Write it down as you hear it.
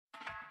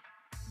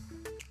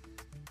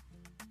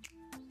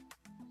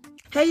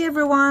Hey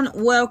everyone,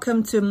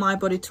 welcome to My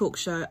Body Talk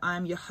Show.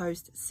 I'm your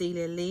host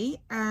Celia Lee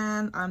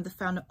and I'm the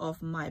founder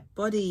of My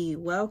Body.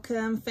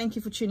 Welcome, thank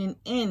you for tuning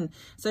in.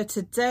 So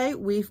today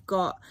we've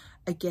got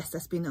a guest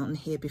that's been on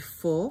here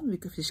before.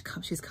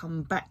 She's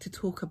come back to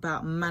talk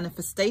about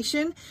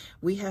manifestation.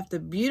 We have the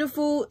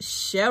beautiful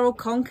Cheryl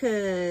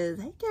Conkers.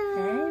 Hey girl.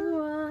 Hey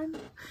everyone.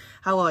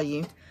 How are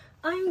you?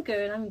 I'm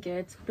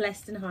good.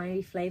 Blessed and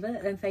highly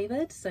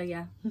favored. So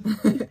yeah.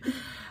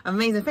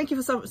 Amazing. Thank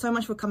you for so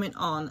much for coming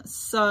on.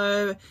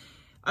 So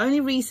only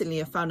recently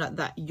I found out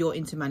that you're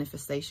into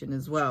manifestation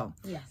as well.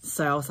 Yes.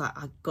 So I was like,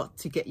 I got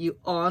to get you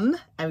on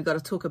and we got to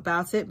talk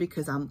about it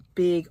because I'm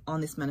big on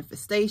this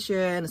manifestation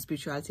and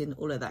spirituality and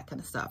all of that kind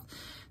of stuff.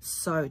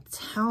 So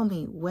tell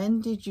me,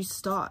 when did you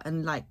start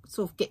and like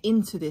sort of get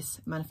into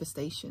this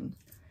manifestation?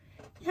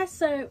 Yeah,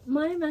 so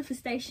my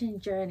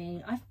manifestation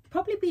journey, I've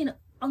probably been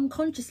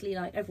unconsciously,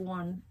 like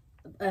everyone,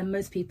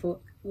 most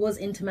people, was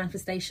into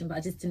manifestation, but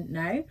I just didn't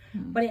know.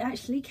 But it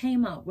actually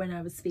came up when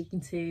I was speaking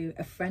to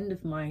a friend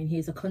of mine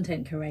who's a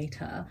content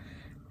curator,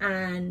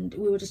 and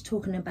we were just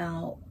talking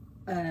about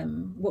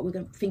what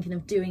we're thinking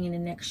of doing in the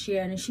next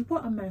year, and she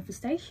brought up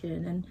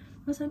manifestation, and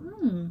I was like,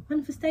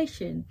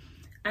 manifestation.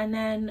 And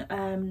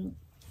then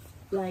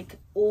like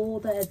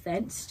all the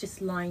events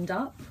just lined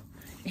up.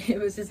 It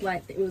was just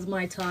like, it was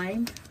my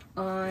time.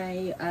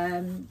 I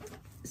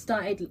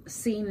started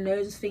seeing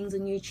loads of things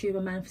on YouTube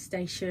on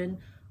manifestation.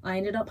 I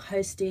ended up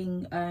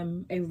hosting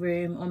a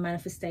room on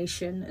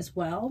manifestation as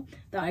well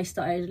that I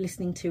started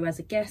listening to as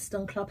a guest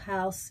on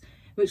Clubhouse,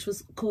 which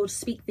was called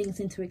Speak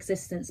Things Into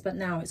Existence, but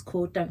now it's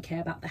called Don't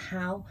Care About the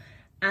How.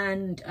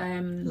 And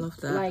Love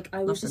that. like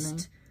I was Love the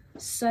just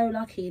so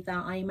lucky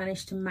that I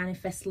managed to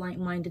manifest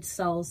like-minded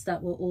souls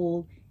that were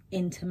all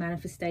into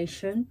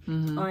manifestation.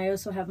 I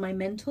also have my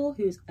mentor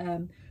who's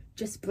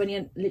just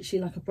brilliant,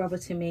 literally like a brother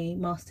to me,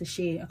 Master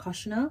Shi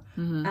Akashana,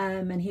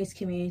 and his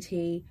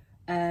community,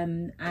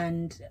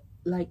 and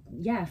like,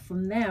 yeah,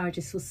 from there I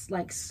just was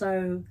like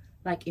so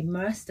like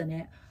immersed in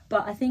it.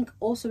 But I think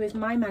also with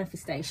my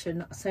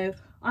manifestation, so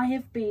I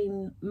have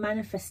been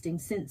manifesting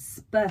since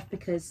birth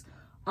because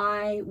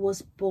I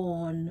was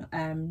born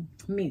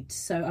mute.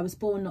 So I was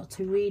born not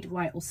to read,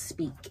 write or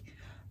speak,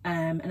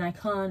 and I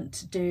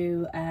can't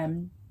do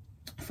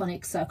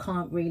phonics, so I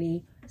can't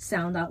really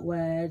sound out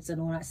words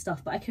and all that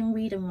stuff, but I can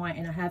read and write,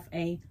 and I have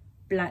a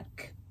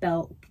black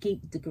belt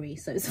geek degree,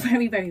 so it's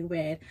very, very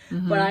weird.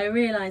 But I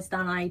realized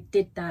that I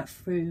did that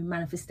through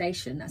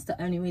manifestation. That's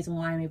the only reason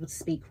why I'm able to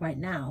speak right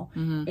now,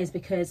 is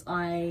because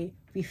I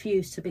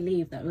refused to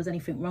believe that there was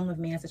anything wrong with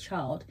me as a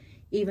child,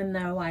 even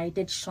though I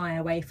did shy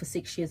away for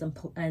 6 years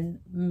and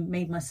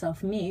made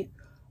myself mute.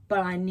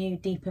 But I knew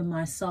deep in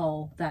my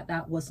soul that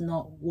that was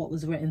not what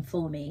was written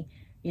for me.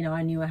 You know,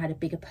 I knew I had a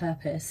bigger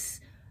purpose,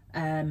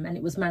 and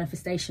it was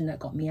manifestation that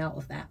got me out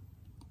of that.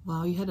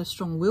 Wow, you had a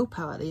strong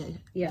willpower at a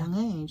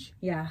young age.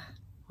 Yeah.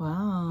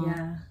 Wow.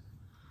 Yeah.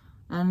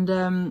 And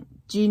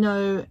do you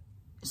know,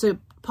 so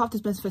part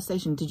of this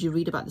manifestation, did you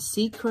read about The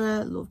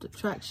Secret, Law of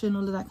Attraction,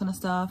 all of that kind of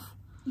stuff?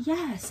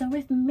 Yeah, so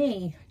with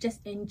me, just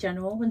in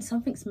general, when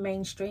something's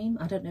mainstream,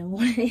 I don't know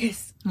what it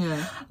is.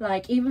 Yeah.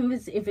 Like, even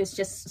if it's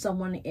just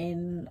someone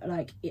in,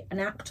 like, an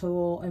actor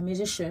or a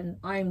musician,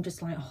 I'm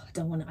just like, oh, I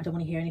don't want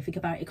to hear anything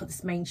about it. It got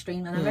this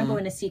mainstream. And I remember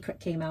when The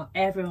Secret came out,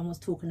 everyone was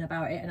talking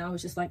about it, and I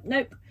was just like,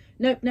 nope,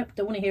 don't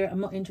want to hear it.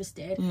 I'm not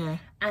interested. Yeah.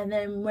 And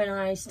then when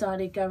I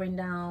started going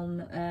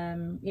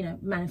down, you know,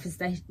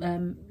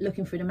 manifestation,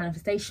 looking through the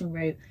manifestation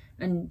route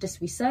and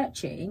just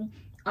researching,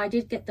 I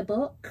did get the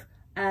book.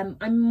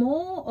 I'm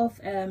more of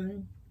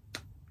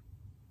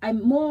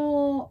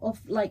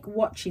like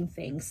watching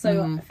things.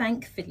 So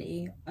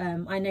thankfully,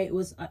 I know it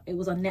was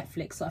on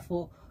Netflix. So I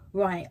thought,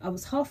 right, I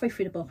was halfway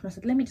through the book and I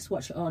said, let me just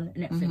watch it on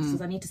Netflix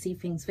because I need to see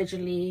things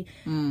visually.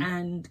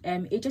 And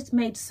it just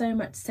made so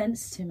much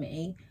sense to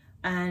me.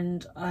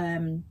 And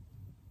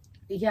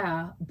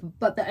yeah,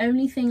 but the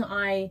only thing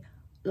I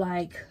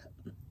like,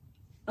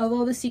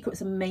 although The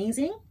Secret's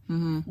amazing,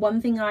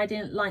 one thing I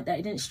didn't like that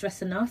I didn't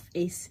stress enough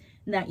is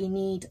that you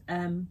need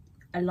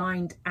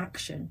aligned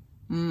action.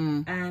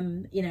 You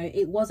know,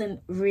 it wasn't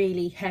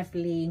really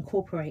heavily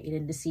incorporated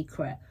in The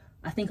Secret.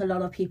 I think a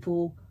lot of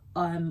people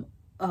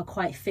are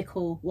quite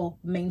fickle, well,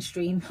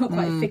 mainstream are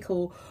quite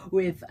fickle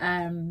with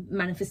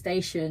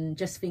manifestation,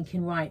 just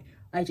thinking, right,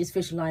 I just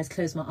visualize,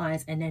 close my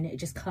eyes, and then it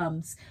just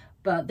comes.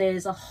 But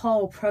there's a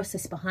whole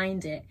process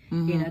behind it.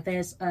 You know,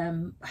 there's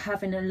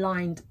having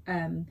aligned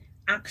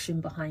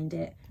action behind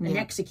it and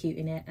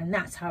executing it, and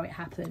that's how it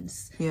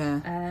happens.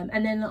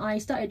 And then I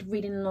started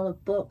reading a lot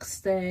of books.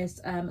 There's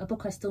a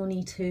book I still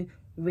need to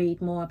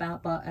read more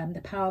about, but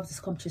The Power of the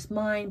Subconscious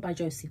Mind by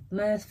Joseph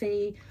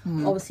Murphy.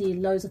 Obviously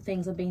loads of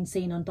things I've been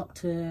seeing on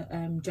Dr.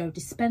 Joe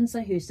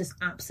Dispenza, who's just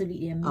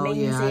absolutely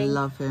amazing. Oh yeah, I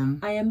love him.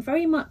 I am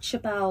very much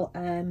about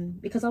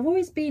because I've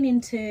always been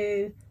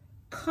into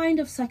kind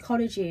of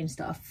psychology and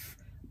stuff,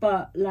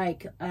 but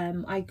like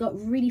I got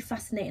really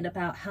fascinated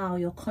about how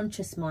your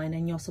conscious mind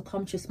and your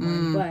subconscious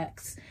mind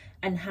works.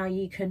 and how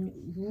you can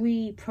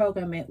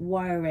reprogram it,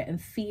 wire it, and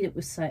feed it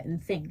with certain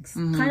things.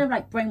 Kind of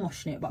like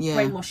brainwashing it, but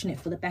brainwashing it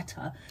for the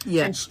better.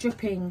 And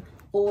stripping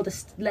all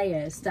the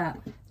layers that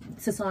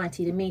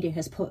society, the media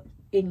has put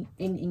in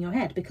your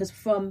head. Because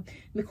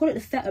we call it the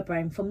theta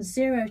brain, from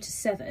 0 to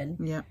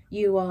 7,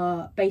 you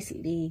are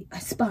basically a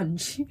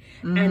sponge.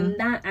 And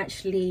that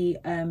actually,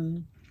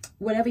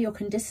 whatever you're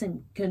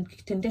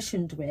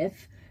conditioned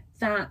with,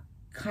 that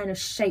kind of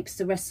shapes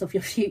the rest of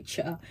your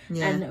future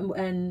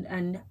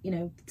and you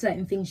know,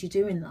 certain things you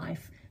do in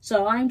life.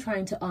 So I'm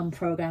trying to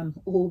unprogram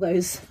all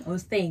those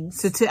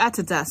things. So to add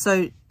to that,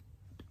 so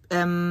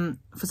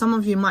for some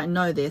of you might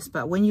know this,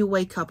 but when you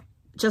wake up,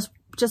 just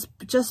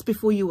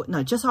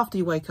after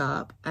you wake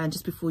up and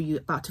just before you're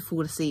about to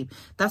fall asleep,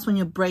 that's when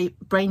your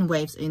brain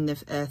waves in the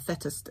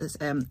theta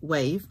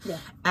wave.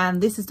 And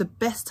this is the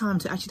best time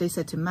to actually, they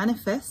said, to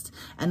manifest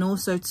and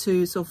also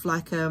to sort of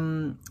like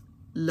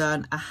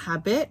learn a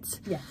habit.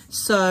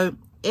 So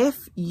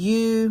if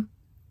you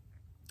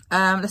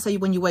let's say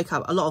when you wake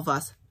up, a lot of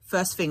us,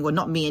 first thing, well,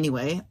 not me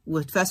anyway,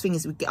 first thing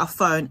is we get our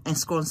phone and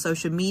scroll on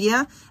social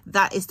media.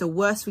 That is the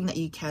worst thing that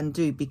you can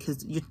do,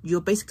 because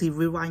you're basically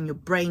rewiring your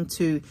brain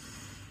to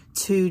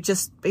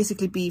just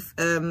basically be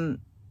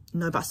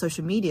know about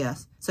social media.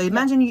 So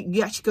imagine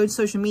you actually go to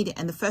social media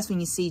and the first thing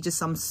you see just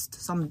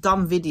some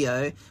dumb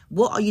video.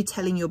 What are you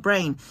telling your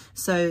brain?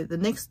 So the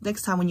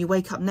next time when you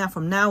wake up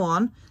from now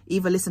on,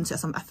 either listen to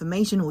some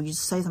affirmation, or you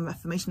just say some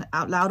affirmation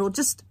out loud, or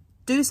just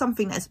do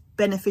something that's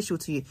beneficial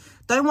to you.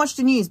 Don't watch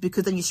the news,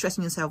 because then you're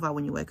stressing yourself out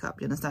when you wake up,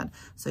 you understand?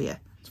 So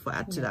just to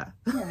add to that.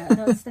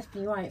 No, that's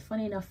definitely right.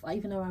 Funny enough,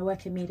 even though I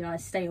work in media, I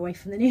stay away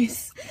from the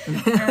news.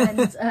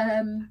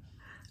 And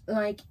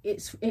like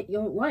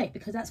you're right,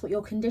 because that's what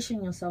you're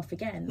conditioning yourself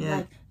again.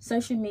 Like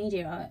social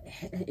media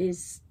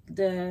is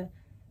the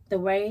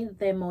way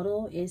their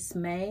model is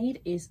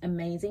made is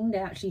amazing.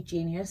 They're actually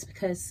genius,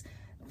 because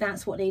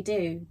that's what they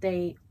do.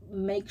 They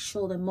make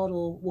sure the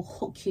model will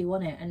hook you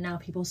on it, and now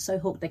people are so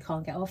hooked they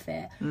can't get off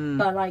it.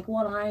 But like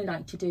what I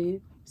like to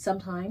do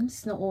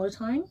sometimes, not all the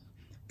time,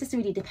 just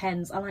really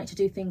depends, I like to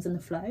do things in the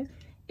flow,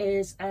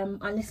 is I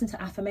listen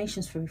to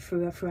affirmations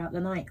throughout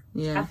the night.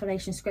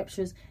 Affirmation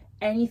scriptures,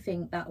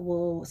 anything that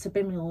will,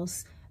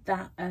 subliminals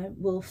that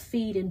will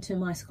feed into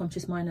my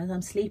subconscious mind as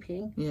I'm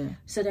sleeping.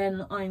 So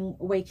then I'm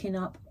waking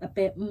up a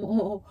bit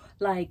more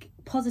like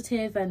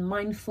positive and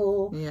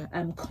mindful,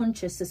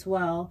 conscious as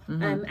well.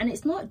 And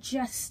it's not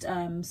just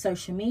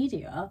social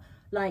media.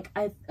 Like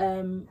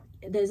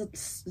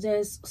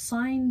there's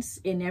signs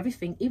in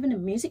everything, even the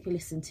music you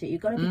listen to.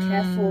 You've got to be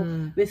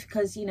careful with,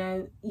 because you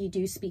know, you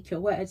do speak your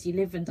words, you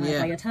live and die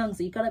by your tongue,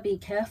 so you've got to be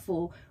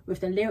careful with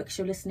the lyrics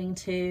you're listening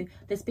to.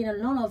 There's been a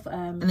lot of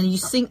and then you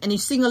sing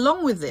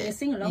along with it. You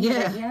sing along with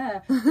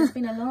it. There's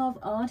been a lot of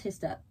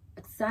artists that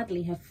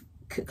sadly have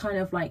kind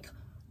of like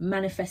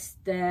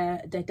manifest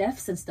their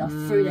deaths and stuff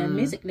through their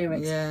music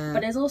lyrics.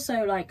 But there's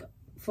also like,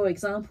 for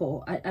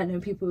example, I know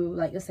people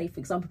like, let's say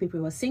for example, people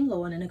who are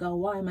single and then they go,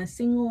 why am I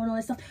single and all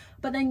this stuff,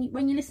 but then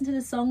when you listen to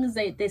the songs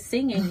they're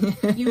singing,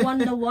 you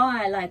wonder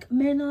why, like,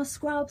 men are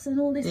scrubs and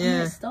all this,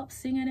 and you stop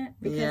singing it,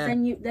 because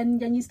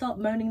then you start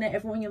moaning that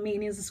everyone you're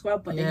meeting is a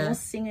scrub, but then you're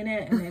singing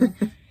it, and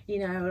then you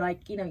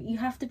know, you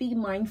have to be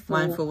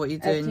mindful what you're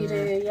doing.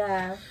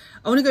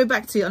 I want to go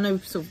back to, I know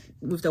we've sort of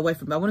moved away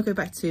from it, but I want to go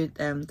back to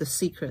The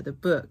Secret, the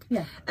book.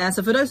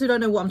 So for those who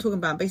don't know what I'm talking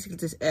about, basically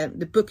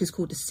the book is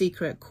called The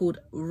Secret, called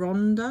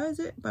Rhonda, is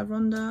it? By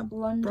Rhonda?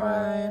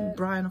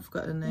 Brian, I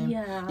forgot the name.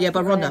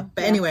 By Rhonda.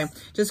 But anyway,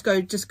 just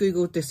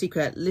Google The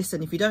Secret.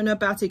 Listen, if you don't know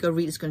about it, go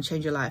read it. It's going to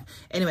change your life.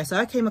 Anyway, so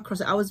I came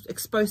across it. I was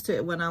exposed to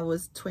it when I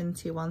was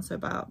 21, so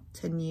about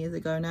 10 years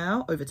ago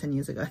now. Over 10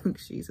 years ago.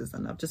 Jesus,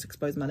 and I've just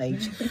exposed my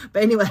age.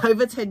 But anyway,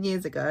 over 10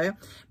 years ago,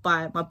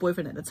 by my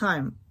boyfriend at the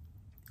time.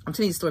 I'm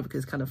telling you the story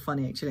because it's kind of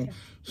funny, actually.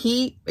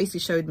 He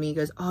basically showed me, he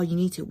goes, oh, you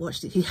need to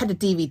watch this. He had a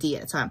DVD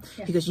at the time.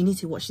 He goes, you need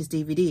to watch this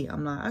DVD.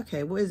 I'm like,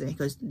 okay, what is it? He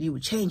goes, you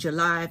will change your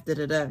life,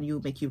 and you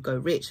will make you go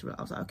rich.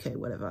 I was like, okay,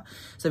 whatever.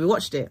 So we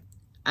watched it,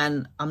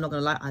 and I'm not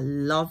going to lie, I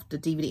loved the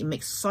DVD. It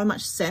makes so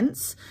much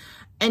sense.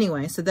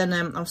 Anyway, so then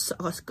I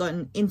was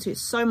gotten into it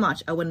so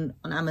much, I went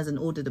on Amazon,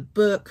 ordered a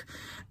book.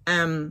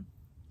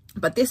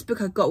 But this book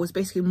I got was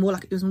basically more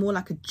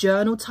like a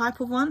journal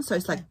type of one. So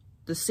it's like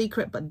The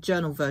Secret, but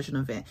journal version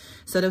of it.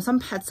 So there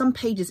had some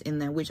pages in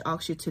there which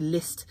ask you to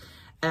list.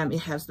 It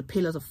has the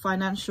pillars of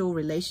financial,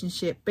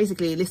 relationship,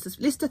 basically a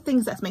list of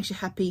things that makes you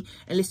happy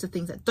and list of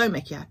things that don't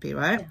make you happy,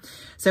 right?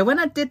 So when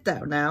I did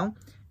that, now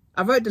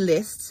I wrote the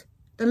list,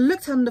 then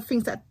looked at the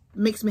things that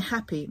makes me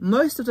happy.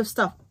 Most of the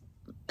stuff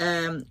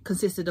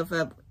consisted of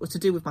was to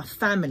do with my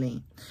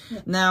family.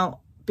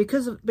 Now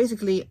because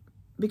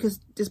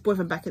this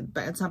boyfriend back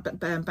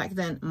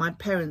then, my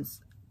parents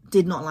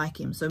did not like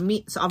him, so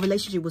our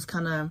relationship was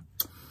kind of,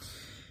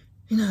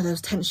 you know, there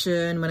was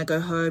tension. When I go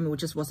home, it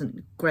just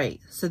wasn't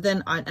great. So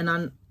then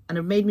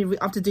it made me,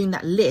 after doing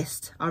that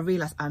list, I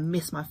realized I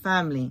miss my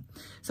family.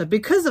 So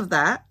because of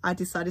that, I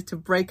decided to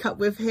break up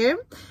with him.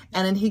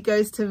 And then he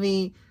goes to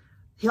me,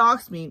 he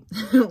asked me,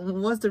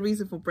 what's the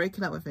reason for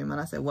breaking up with him?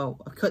 And I said, well,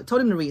 I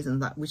told him the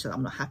reasons, that which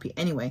I'm not happy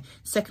anyway.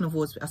 Second of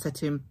all, I said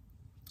to him,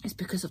 it's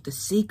because of The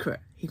Secret.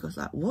 He goes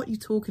like, what are you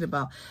talking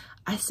about?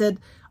 I said,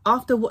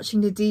 after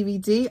watching the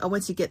DVD, I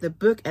went to get the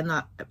book and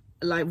I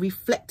like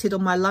reflected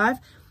on my life.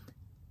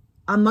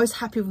 I'm most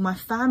happy with my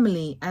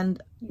family,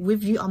 and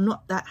with you, I'm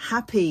not that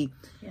happy.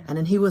 Yeah. And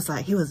then he was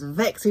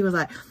vexed. He was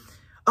like,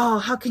 oh,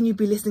 how can you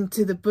be listening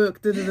to the book?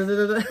 Like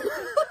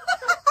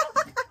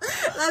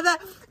that.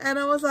 And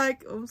I was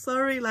like, I'm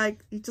sorry,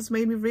 like, it just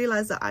made me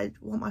realize that I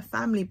want my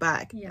family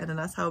back. Yeah. And then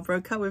that's how I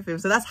broke up with him.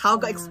 So that's how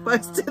I got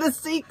exposed to The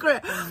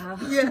Secret.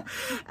 Yeah.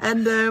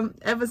 And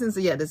ever since,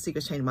 The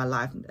Secret changed my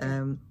life.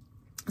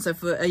 So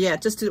for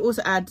just to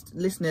also add,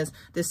 listeners,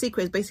 The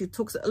Secret is basically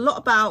talks a lot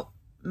about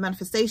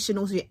manifestation,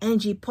 also your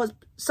energy.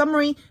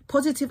 Summary: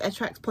 positive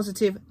attracts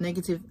positive,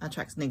 negative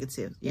attracts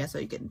negative. Yeah, so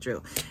you get the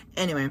drill.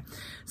 Anyway,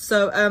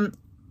 so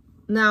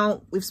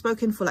now we've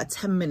spoken for like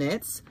 10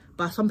 minutes,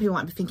 but some people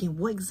might be thinking,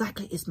 what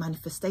exactly is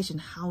manifestation?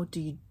 How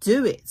do you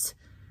do it?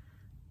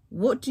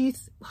 What do you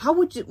how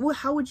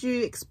would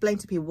you explain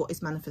to people what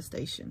is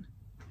manifestation?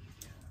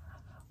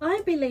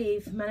 I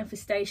believe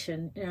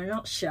manifestation, in a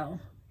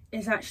nutshell,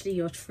 is actually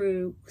your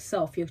true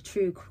self, your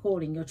true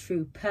calling, your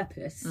true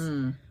purpose.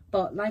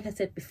 But like I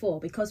said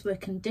before, because we're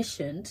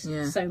conditioned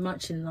so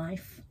much in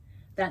life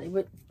that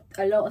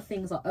a lot of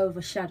things are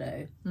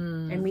overshadowed,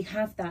 and we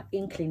have that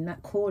inkling,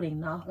 that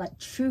calling, that like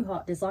true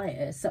heart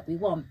desires that we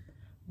want.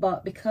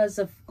 But because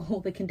of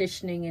all the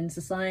conditioning in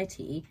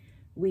society,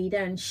 we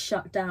then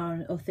shut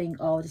down or think,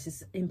 oh, this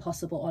is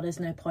impossible, or there's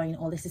no point,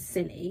 or this is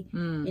silly,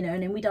 and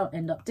then we don't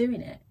end up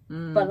doing it.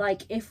 But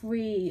like if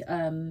we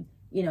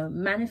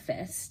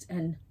manifest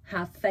and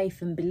have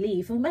faith and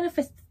believe. Well,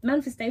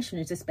 manifestation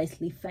is just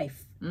basically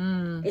faith.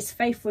 It's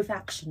faith with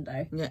action,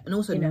 though. Yeah, and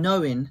also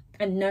knowing.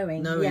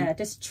 Yeah,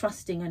 just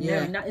trusting and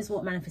knowing. That is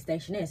what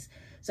manifestation is.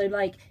 So,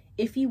 like,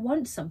 if you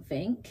want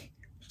something,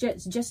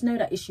 just know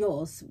that it's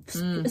yours.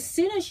 As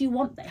soon as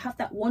you have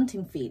that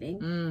wanting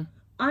feeling,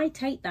 I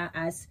take that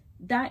as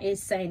that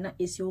is saying that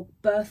it's your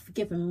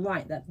birth-given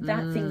right,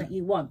 that thing that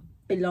you want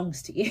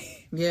belongs to you.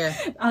 Yeah.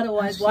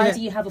 Otherwise, why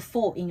do you have a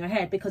thought in your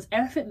head? Because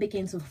everything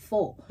begins with a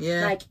thought.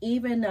 Yeah. Like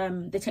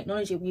even the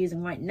technology we're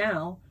using right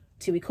now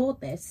to record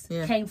this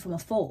came from a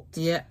thought.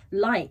 Yeah.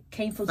 Light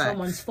came from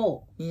someone's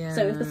thought. Yeah.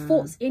 So if the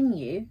thought's in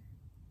you,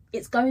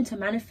 it's going to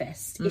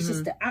manifest. It's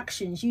just the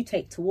actions you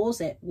take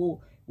towards it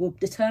will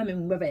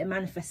determine whether it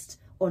manifests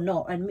or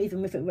not, and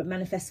even if it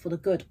manifests for the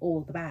good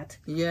or the bad.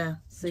 Yeah.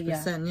 So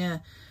 100%, yeah.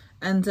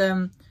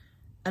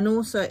 And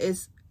also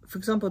is, for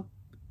example,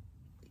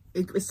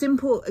 a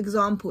simple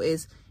example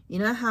is, you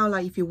know how,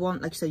 like, if you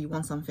want, like you say, you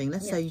want something,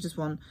 let's say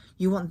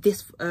you want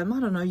this, I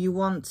don't know, you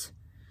want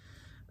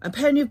a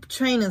pair of new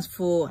trainers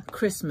for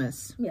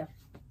Christmas. Yeah.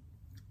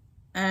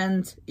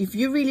 And if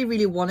you really,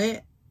 really want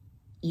it,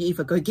 you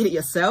either go get it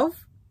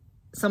yourself,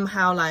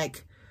 somehow,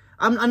 like,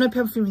 I know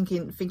people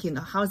thinking,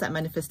 how is that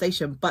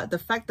manifestation? But the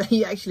fact that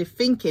you're actually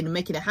thinking,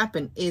 making it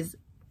happen is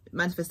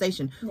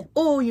manifestation. Yeah.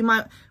 Or you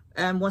might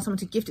want someone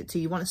to gift it to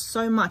you. You want it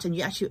so much, and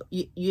you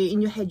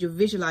in your head, you're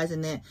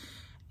visualizing it,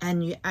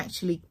 and you're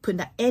actually putting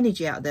that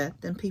energy out there,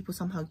 then people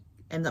somehow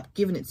end up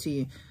giving it to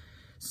you.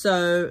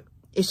 So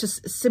it's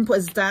just as simple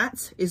as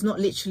that. It's not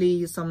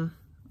literally some,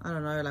 I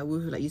don't know, like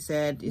woohoo, like you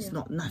said. It's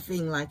not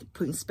nothing like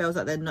putting spells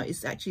out there. No,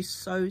 it's actually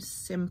so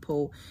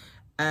simple.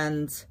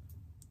 And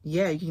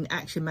yeah, you can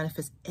actually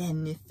manifest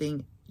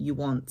anything you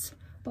want.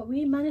 But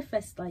we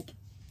manifest like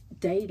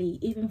daily,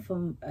 even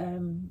from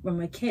when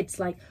we're kids.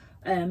 Like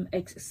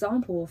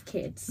example of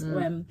kids,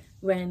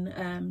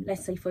 when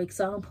let's say, for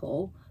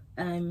example,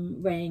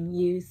 when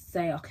you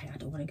say, okay, I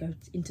don't want to go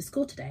into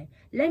school today,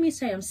 let me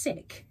say I'm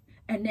sick,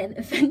 and then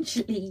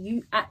eventually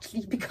you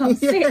actually become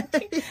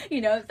sick. You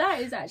know,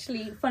 that is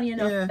actually, funny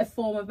enough, a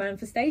form of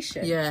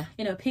manifestation. Yeah.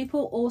 You know,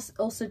 people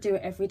also do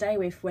it every day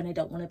with when they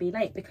don't want to be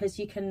late, because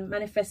you can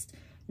manifest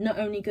not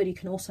only good, you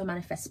can also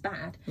manifest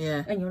bad.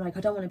 Yeah. And you're like,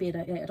 I don't want to be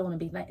late. I don't want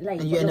to be late.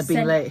 And you end up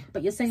being late.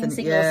 But you're sending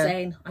signals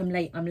saying, I'm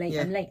late, I'm late,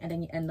 I'm late, and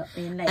then you end up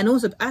being late. And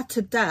also, add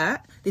to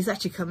that, this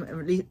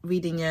actually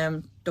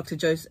reading Dr.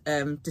 Joe's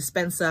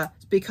Dispenza,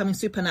 It's Becoming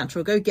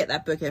Supernatural. Go get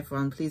that book,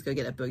 everyone. Please go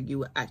get that book. It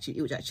would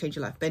actually change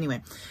your life. But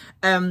anyway,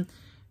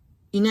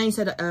 you know, you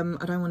said I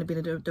don't want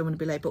to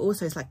be late, but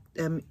also it's like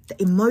the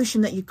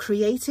emotion that you're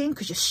creating,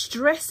 because you're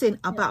stressing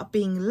about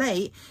being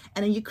late,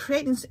 and then you're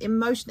creating this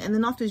emotion, and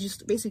then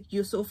afterwards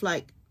you're sort of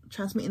like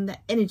transmitting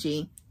that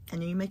energy,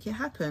 and then you make it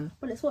happen.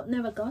 Well, it's what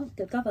Neville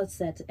Goddard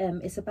said.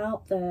 It's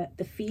about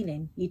the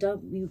feeling.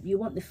 You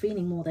want the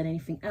feeling more than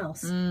anything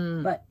else.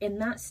 But in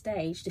that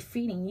stage, the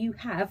feeling you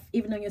have,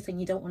 even though you're saying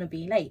you don't want to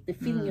be late, the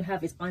feeling you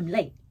have is, I'm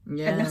late.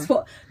 Yeah. And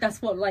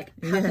that's what like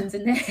happens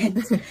in their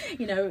head.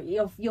 You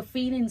know, your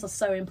feelings are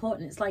so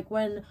important. It's like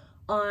when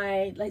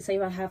let's say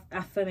I have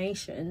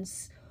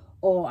affirmations,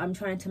 or I'm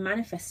trying to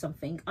manifest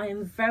something, I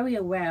am very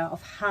aware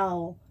of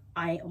how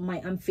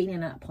I'm feeling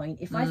at that point.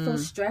 If I feel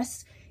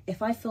stressed,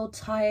 if I feel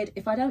tired,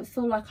 if I don't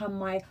feel like I'm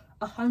my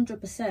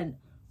 100%,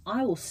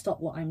 I will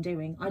stop what I'm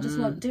doing. I just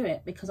won't do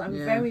it, because I'm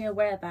very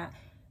aware that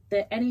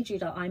the energy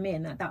that I'm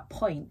in at that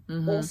point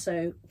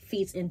also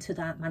feeds into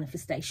that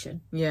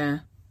manifestation. Yeah.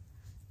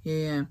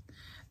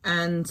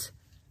 And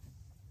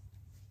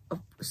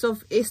so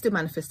it's the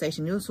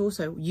manifestation. It's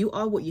also, you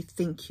are what you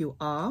think you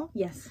are.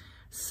 Yes.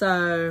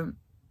 So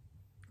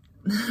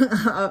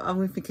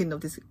I'm thinking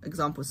of this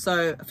example.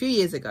 So a few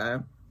years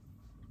ago,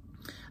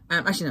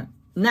 actually no,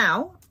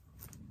 now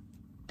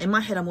in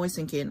my head I'm always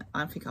thinking,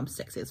 I think I'm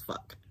sexy as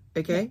fuck.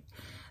 Okay.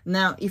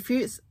 Now if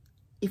you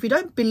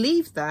don't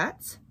believe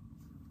that,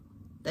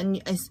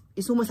 then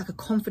it's almost like a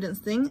confidence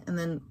thing, and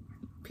then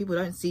people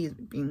don't see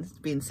it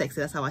being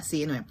sexy. That's how I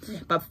see it anyway.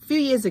 But a few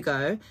years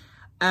ago,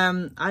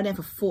 I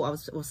never thought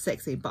I was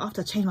sexy, but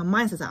after I changed my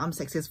mindset, like, I'm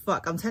sexy as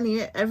fuck. I'm telling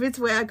you,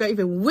 everywhere I go,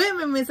 even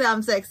women will say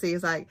I'm sexy.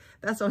 It's like,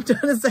 that's what I'm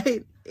trying to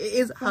say. It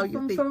is how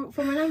you think.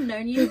 From when I've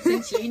known you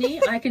since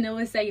uni, I can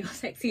always say you're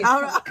sexy as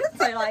fuck.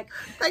 So like,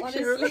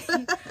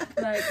 honestly,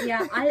 like,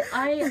 yeah,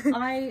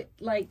 I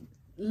like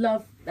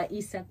love that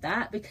you said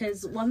that,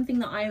 because one thing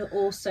that I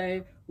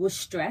also will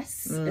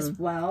stress as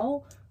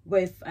well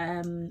with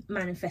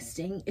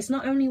manifesting, it's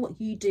not only what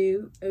you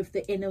do with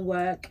the inner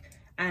work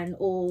and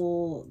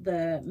all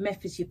the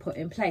methods you put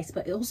in place,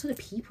 but also the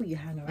people you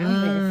hang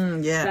around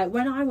with. Yeah. Like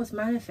when I was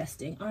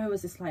manifesting, I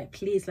was just like,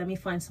 please let me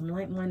find some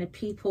like-minded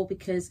people,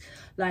 because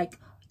like,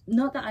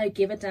 not that I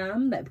give a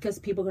damn that because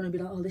people are going to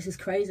be like, oh, this is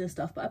crazy and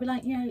stuff, but I'd be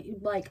like, yeah,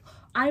 like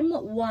I'm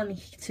not one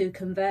to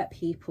convert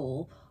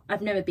people.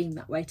 I've never been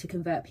that way, to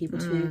convert people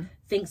to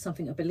think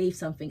something or believe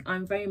something.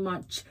 I'm very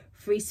much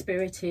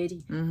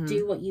free-spirited,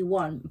 do what you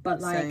want,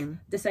 but like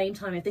the same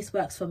time, if this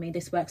works for me,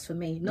 this works for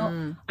me.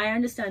 Not I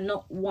understand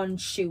not one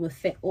shoe will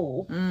fit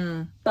all,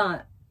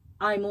 but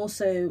I'm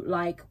also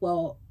like,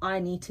 well, I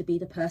need to be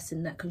the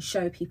person that can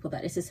show people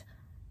that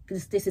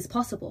this is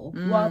possible,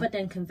 rather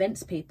than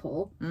convince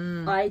people.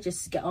 I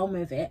just get on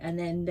with it, and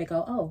then they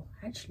go, oh,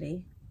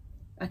 actually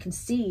I can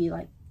see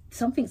like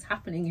something's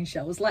happening in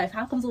Cheryl's life.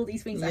 How comes all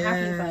these things are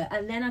happening for her?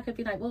 And then I could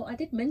be like, well, I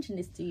did mention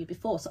this to you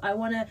before, so I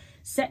want to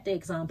set the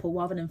example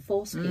rather than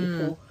force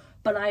people.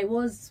 But I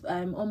was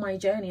on my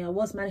journey, I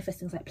was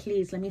manifesting like,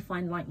 please let me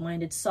find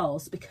like-minded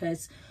souls,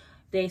 because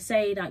they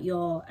say that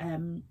your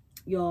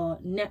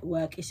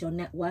network is your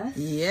net worth.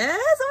 Yes.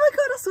 Oh my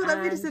god, I saw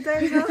that video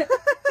today.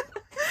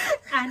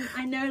 And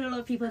I know a lot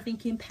of people are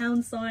thinking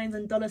pound signs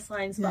and dollar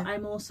signs, but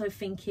I'm also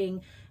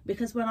thinking,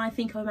 because when I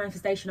think of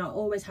manifestation, I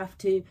always have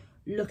to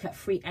look at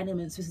 3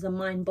 elements, which is the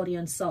mind, body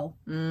and soul,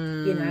 you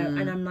know.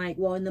 And I'm like,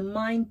 well, in the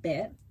mind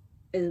bit,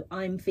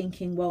 I'm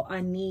thinking, well,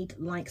 I need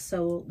like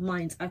soul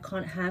minds. I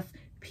can't have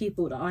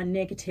people that are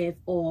negative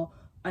or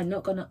are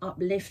not going to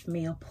uplift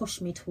me or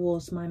push me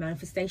towards my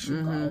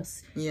manifestation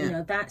goals. You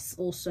know, that's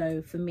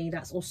also, for me,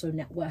 that's also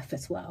net worth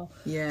as well.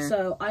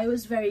 So I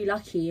was very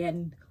lucky,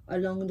 and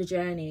along the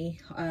journey,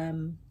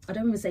 I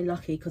don't even say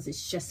lucky because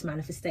it's just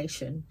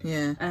manifestation.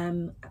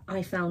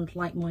 I found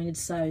like-minded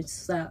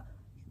souls that,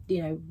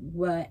 you know,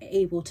 were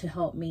able to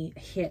help me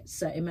hit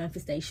certain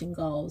manifestation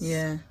goals,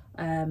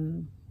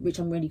 which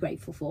I'm really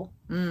grateful for.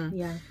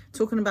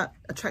 Talking about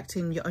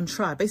attracting your own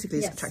tribe, basically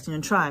it's attracting your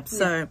own tribe.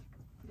 So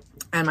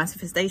and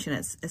manifestation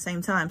at the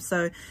same time.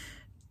 So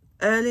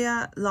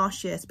earlier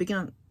last year, it's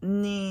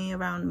beginning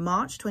around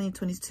March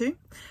 2022,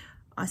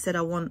 I said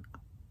I want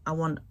a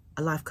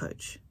life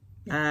coach,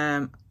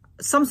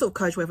 some sort of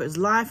coach, whether it's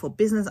life or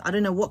business, I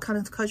don't know what kind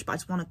of coach, but I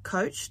just want a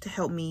coach to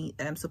help me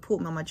support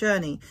me on my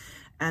journey.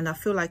 And I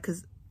feel like,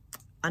 because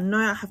I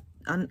know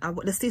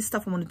there's this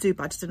stuff I want to do,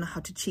 but I just don't know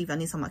how to achieve. I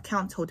need someone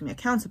holding me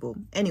accountable.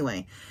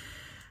 Anyway,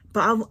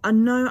 but I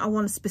know I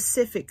want a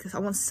specific, because I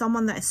want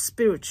someone that is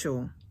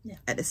spiritual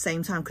at the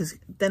same time, because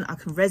then I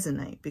can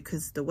resonate,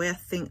 because the way I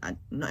think,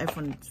 not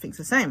everyone thinks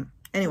the same.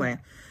 Anyway,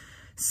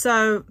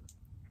 so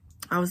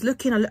I was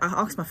looking, I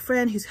asked my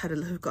friend who's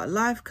got a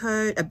life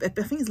coach, I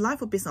think it's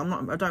life or business,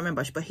 I don't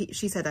remember, but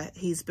she said that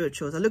he's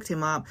spiritual. So I looked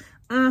him up,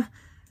 I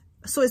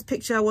saw his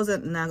picture,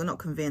 I'm not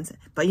convinced.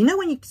 But you know,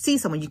 when you see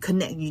someone, you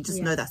connect, you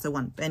just know that's the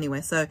one. But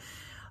anyway, so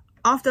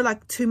after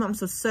like 2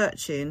 months of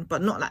searching,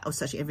 but not like I was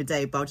searching every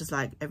day, but I was just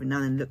like every now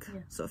and then look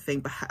sort of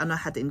thing. And I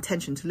had the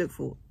intention to look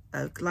for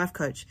a life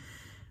coach.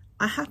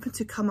 I happened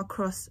to come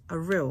across a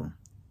reel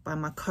by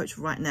my coach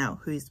right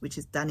now, which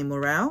is Danny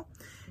Morel.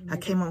 I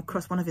came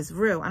across one of his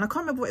reel, and I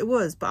can't remember what it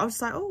was, but I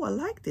was like, oh, I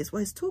like this, what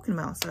he's talking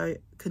about. So I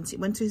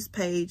went to his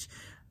page,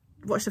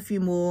 watched a few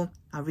more.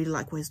 I really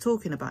like what he's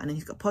talking about. And then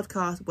he's got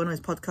podcasts, one of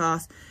his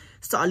podcasts,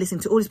 started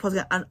listening to all his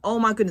podcasts, and oh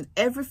my goodness,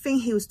 everything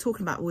he was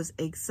talking about was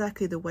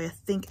exactly the way I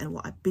think and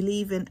what I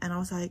believe in. And I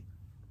was like,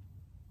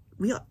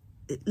 we are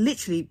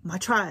literally my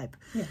tribe.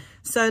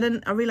 So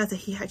then I realized that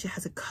he actually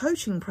has a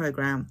coaching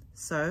program,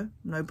 so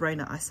no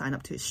brainer, I sign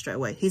up to it straight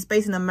away. He's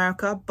based in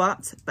America,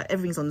 but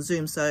everything's on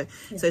Zoom, so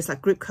it's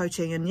like group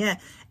coaching, and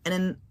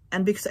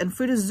and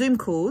through the Zoom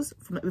calls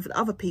with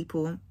other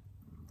people,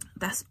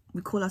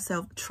 we call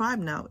ourselves tribe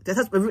now.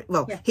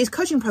 His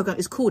coaching program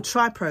is called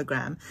Tribe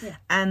Program.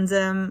 And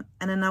then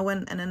I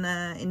went, and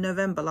then in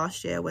November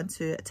last year, I went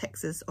to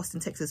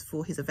Austin, Texas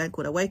for his event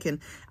called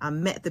Awaken. I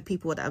met the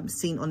people that I've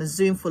seen on the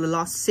Zoom for the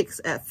last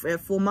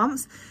 4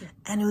 months,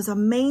 and it was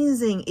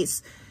amazing.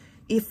 It's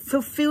it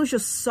fulfills your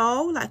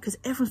soul, like, because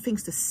everyone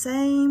thinks the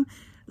same,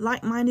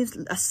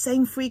 like-minded, a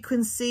same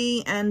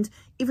frequency. And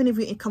even if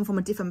we come from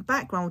a different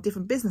background with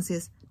different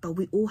businesses, but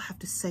we all have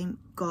the same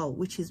goal,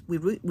 which is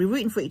we're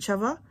rooting for each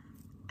other,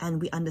 and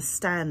we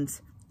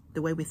understand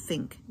the way we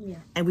think. Yeah.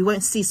 And we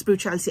won't see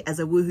spirituality as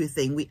a woohoo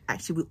thing. We're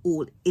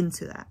all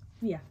into that.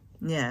 Yeah.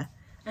 Yeah.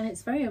 And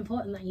it's very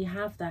important that you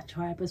have that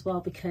tribe as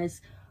well,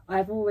 because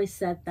I've always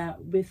said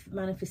that with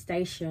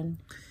manifestation,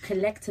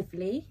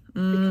 collectively,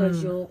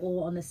 because you're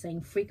all on the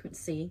same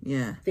frequency,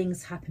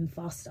 things happen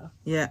faster.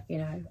 Yeah. You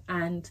know,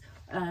 and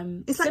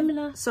it's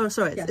similar. Like,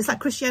 sorry. It's like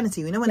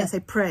Christianity. You know, when they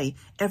say pray,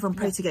 everyone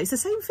pray together. It's the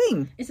same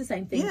thing. It's the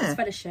same thing. It's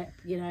fellowship.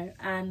 You know,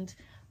 and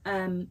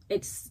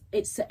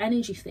it's an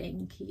energy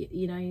thing.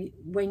 You know,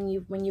 when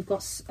you've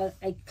got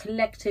a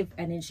collective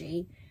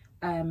energy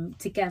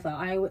together,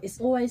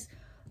 it's always.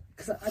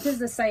 Because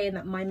there's a saying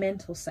that my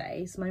mentor's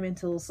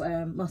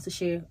Master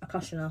Shri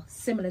Akashana,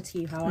 similar to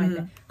you, how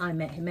I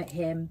met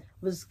him,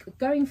 was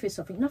going through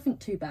something, nothing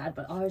too bad,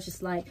 but I was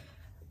just like,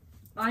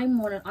 I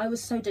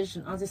was so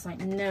diligent. I was just like,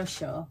 no,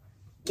 sure,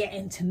 get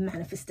into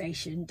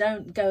manifestation.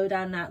 Don't go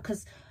down that.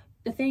 Because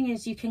the thing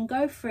is, you can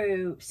go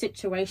through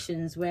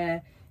situations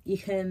where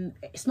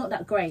it's not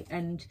that great,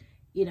 and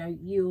you know,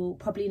 you'll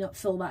probably not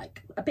feel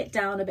like a bit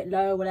down, a bit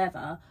low,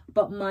 whatever.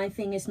 But my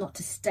thing is not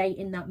to stay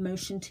in that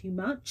motion too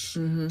much,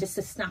 just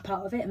to snap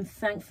out of it. And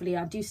thankfully,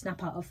 I do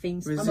snap out of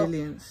things.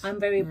 Resilience. I'm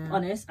very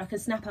honest. I can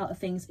snap out of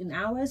things in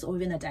hours or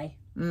within a day.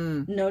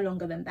 No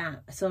longer than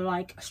that. So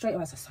like straight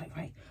away, I was like,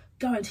 right,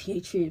 go into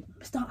YouTube,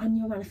 start on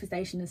your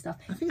manifestation and stuff.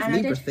 I think it's a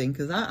Libra thing,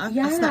 because I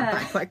snap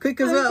back quite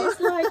quick as well.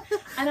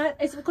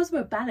 It's because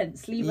we're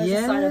balanced. Libra's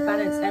a sign of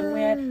balance, and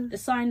we're the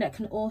sign that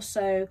can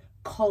also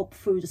cope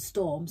through the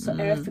storm. So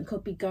everything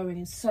could be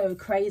going so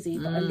crazy,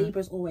 but a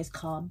Libra's always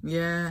calm.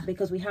 Yeah.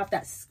 Because we have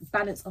that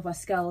balance of our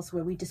scales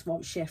where we just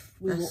won't shift.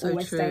 We will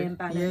always stay in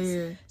balance.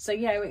 Yeah. So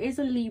yeah, it is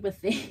a Libra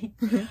thing.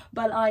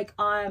 But like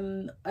I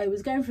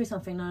was going through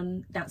something,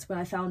 and that's where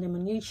I found him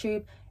on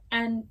YouTube.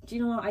 And do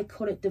you know what? I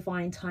call it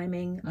divine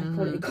timing. I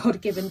call it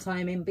God-given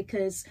timing,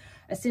 because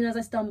as soon as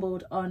I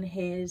stumbled on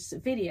his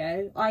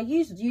video, I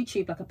used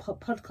YouTube like a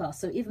podcast.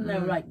 So even though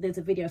like there's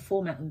a video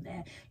format in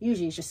there,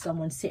 usually it's just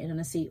someone sitting in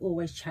a seat,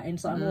 always chatting.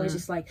 So I'm always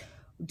just like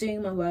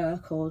doing my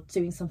work or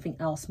doing something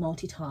else,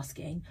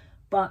 multitasking.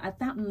 But at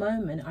that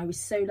moment, I was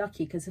so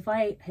lucky, because if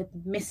I had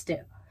missed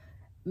it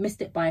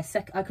by a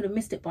second, I could have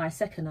missed it by a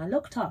second. I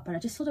looked up and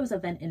I just saw there was an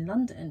event in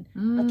London.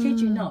 I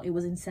kid you not, it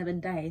was in 7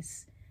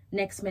 days.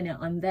 Next minute,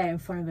 I'm there in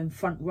front of him,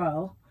 front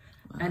row.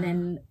 Wow. And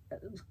then,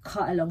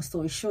 cut a long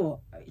story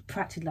short,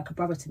 practically like a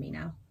brother to me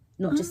now,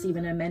 not just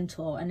even a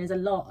mentor. And there's a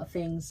lot of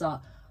things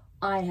that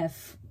I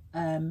have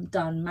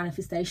done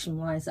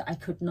manifestation-wise that I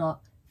could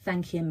not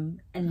thank him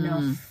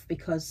enough,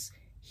 because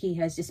he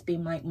has just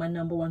been like my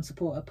number one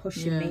supporter,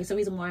 pushing me. So the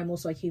reason why I'm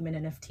also a human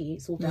NFT,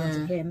 it's all down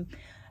to him.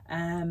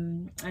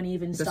 And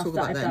even stuff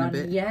that I've done,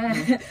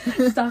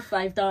 stuff that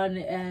I've done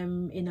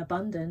in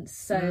abundance.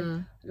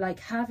 So like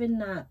having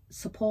that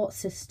support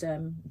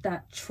system,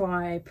 that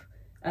tribe,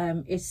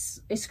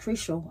 is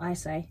crucial. I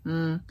say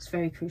it's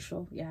very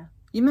crucial. Yeah.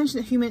 You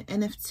mentioned a human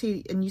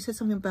NFT, and you said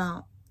something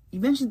about,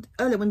 you mentioned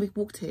earlier when we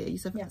walked here, you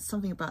said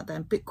something about that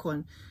in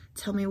Bitcoin.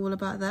 Tell me all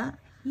about that.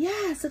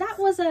 Yeah. So that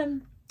was I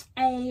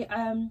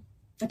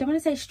don't want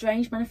to say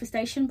strange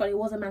manifestation, but it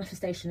was a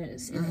manifestation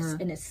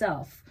in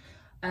itself.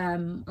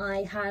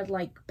 I had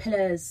like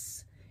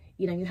pillars,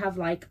 you know, you have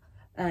like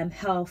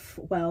health,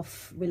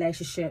 wealth,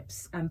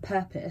 relationships and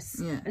purpose.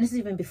 And this is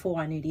even before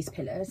I knew these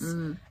pillars.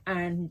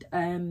 And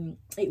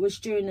it was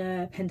during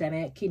a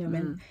pandemic, you know,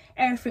 when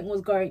everything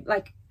was going,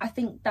 like, I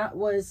think that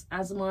was,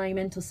 as my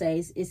mentor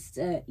says, it's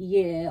the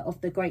year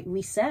of the Great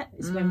Reset.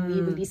 It's when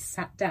we really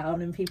sat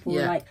down and people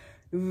were like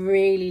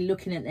really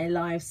looking at their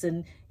lives.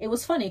 And it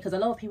was funny because a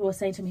lot of people were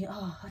saying to me,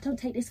 oh, I don't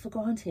take this for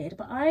granted,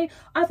 but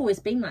I've always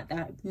been like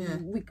that,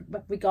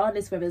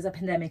 regardless whether there's a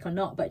pandemic or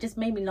not. But it just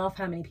made me laugh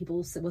how many people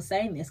were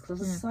saying this, because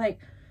I was just like,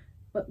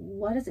 but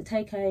why does it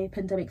take a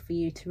pandemic for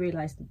you to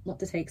realize not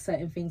to take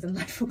certain things in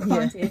life for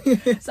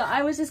granted? So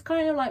I was just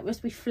kind of like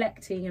was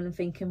reflecting and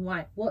thinking,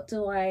 right, what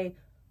do I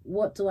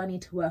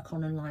need to work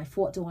on in life?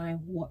 What do I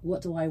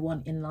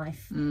want in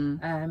life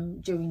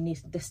during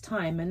this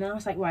time? And then I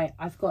was like, right,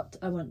 I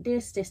want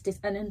this,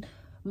 and then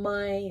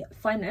my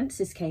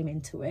finances came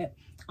into it.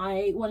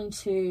 I wanted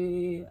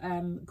to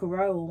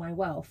grow my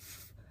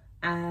wealth,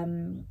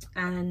 and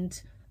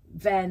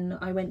then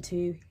I went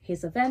to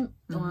his event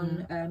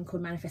on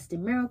called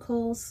Manifesting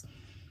Miracles,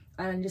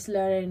 and just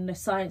learning the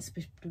science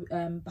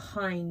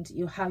behind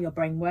how your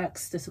brain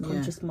works, the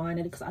subconscious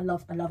mind, because I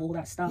love all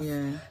that stuff.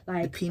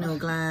 Like the pineal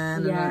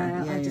gland.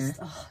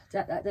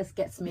 That just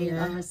gets me. And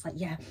I was like,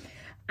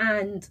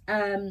 and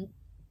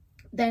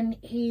then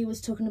he was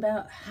talking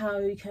about how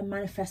you can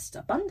manifest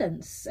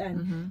abundance,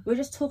 and we were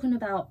just talking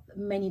about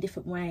many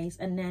different ways.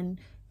 And then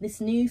this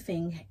new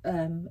thing,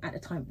 at the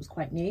time it was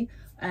quite new,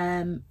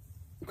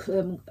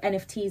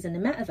 NFTs and the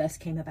metaverse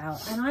came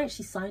about, and I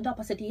actually signed up.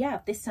 I said,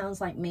 this sounds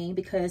like me,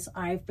 because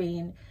I've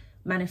been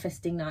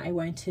manifesting that I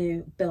want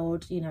to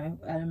build, you know,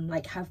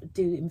 like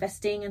do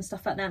investing and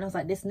stuff like that. And I was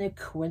like, there's no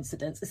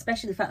coincidence,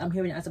 especially the fact that I'm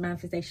hearing it as a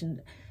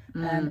manifestation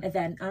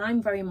event. And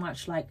I'm very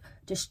much like,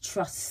 just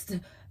trust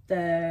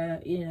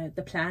the, you know,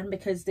 the plan,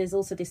 because there's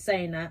also this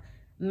saying that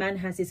man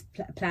has his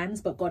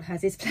plans, but God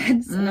has his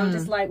plans. And I'm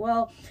just like,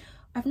 well,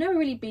 I've never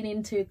really been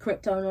into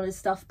crypto and all this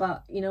stuff,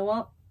 but you know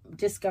what?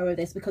 Just go with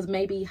this, because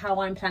maybe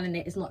how I'm planning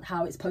it is not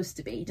how it's supposed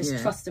to be.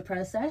 Just trust the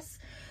process.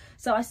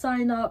 So I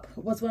signed up,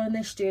 was one of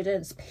their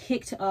students,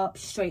 picked it up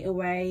straight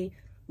away,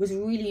 was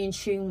really in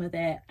tune with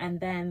it. And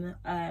then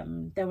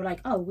they were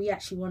like, oh, we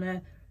actually want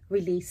to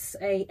release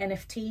a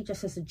NFT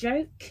just as a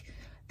joke.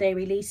 They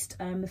released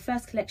the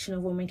first collection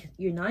of Women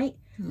Unite,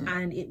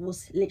 and it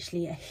was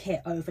literally a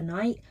hit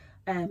overnight,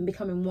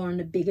 becoming one of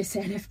the biggest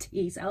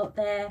NFTs out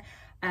there.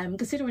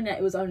 Considering that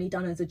it was only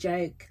done as a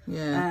joke,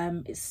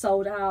 it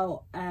sold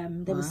out.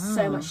 There was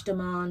so much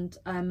demand.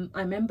 I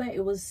remember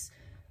it was,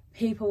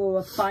 people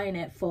were buying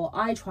it for,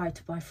 I tried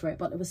to buy for it,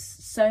 but there was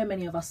so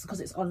many of us,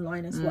 because it's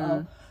online as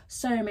well,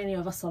 so many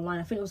of us online.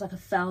 I think it was like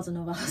 1,000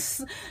 of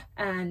us,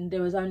 and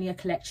there was only a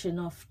collection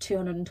of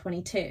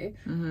 222,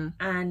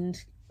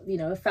 and you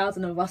know,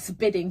 1,000 of us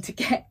bidding to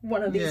get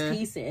one of these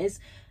pieces.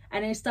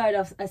 And it started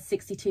off at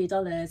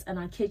 $62, and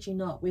I kid you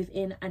not,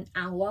 within an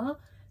hour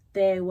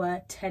there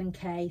were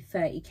 10k,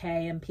 30k,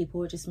 and people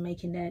were just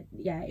making their,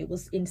 it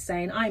was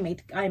insane. I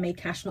made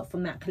cash, not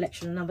from that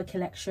collection, another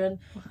collection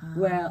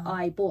where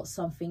I bought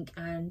something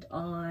and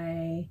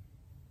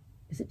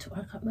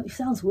it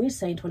sounds weird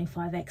saying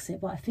 25x it,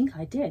 but I think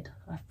I did.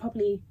 I've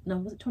probably, no,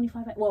 was it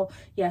 25x? Well,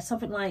 yeah,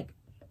 something like,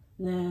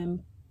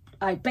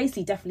 I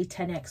basically definitely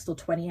 10x or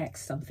 20x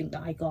something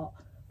that I got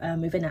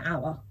within an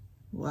hour.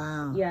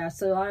 Wow. Yeah,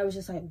 so I was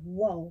just like,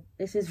 whoa,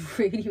 this is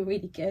really,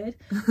 really good.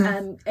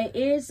 It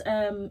is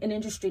an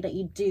industry that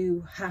you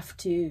do have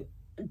to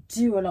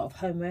do a lot of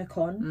homework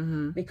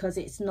on, because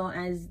it's not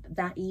as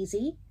that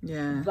easy.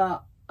 Yeah.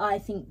 But I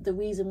think the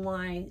reason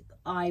why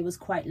I was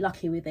quite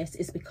lucky with this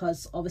is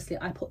because obviously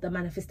I put the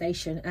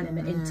manifestation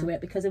element into it,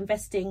 because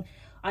investing,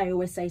 I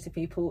always say to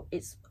people,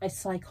 it's a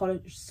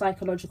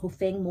psychological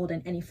thing more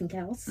than anything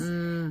else,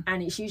 and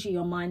it's usually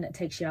your mind that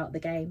takes you out of the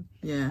game.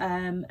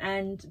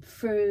 And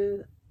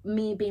through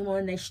me being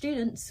one of their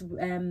students,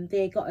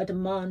 they got a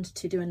demand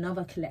to do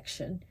another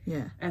collection,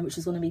 which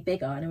was going to be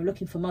bigger, and they were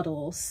looking for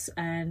models,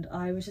 and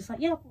I was just like,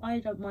 yeah, I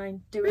don't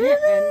mind doing it,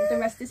 and the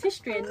rest is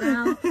history. And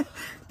now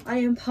I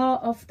am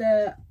part of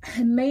the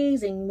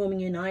amazing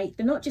Women Unite.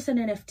 They're not just an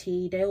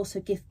NFT, they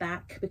also give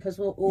back, because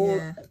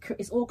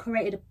it's all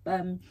created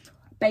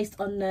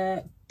based on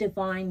the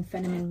divine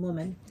feminine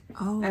woman,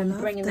 and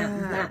bringing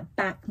that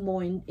back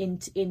more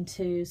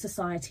into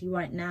society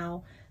right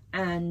now.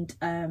 And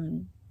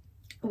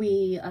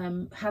we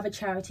have a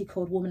charity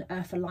called Woman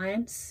Earth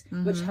Alliance,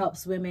 which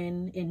helps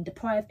women in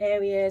deprived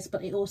areas,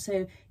 but it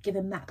also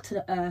giving back to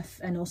the earth,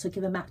 and also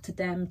giving back to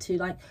them to,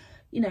 like,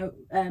 you know,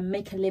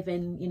 make a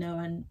living, you know,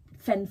 and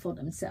fend for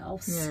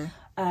themselves.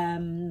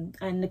 And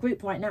the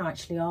group right now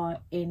actually are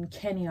in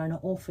Kenya, in an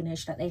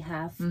orphanage that they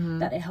have,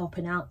 that they're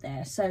helping out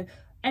there. So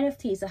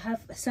NFTs that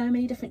have so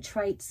many different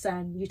traits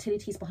and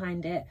utilities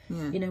behind it.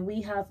 You know,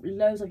 we have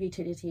loads of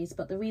utilities,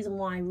 but the reason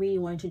why I really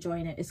wanted to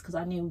join it is because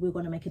I knew we were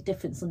going to make a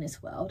difference in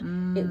this world.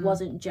 It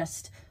wasn't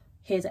just,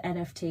 here's an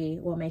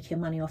NFT, we're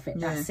making money off it,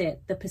 that's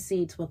it. The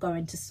proceeds were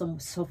going to some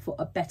sort of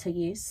a better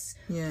use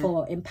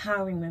for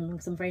empowering women,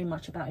 because I'm very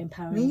much about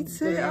empowering women. Me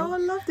too. Women. Oh, I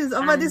love this.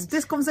 Oh, my,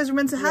 this conversation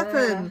meant to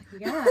happen.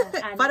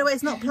 By the way,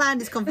 it's not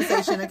planned, this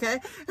conversation, okay?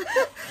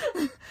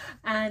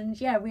 And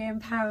we're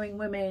empowering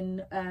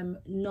women,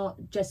 not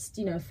just,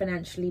 you know,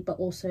 financially, but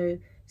also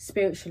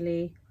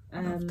spiritually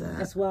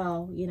as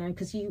well, you know,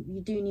 because you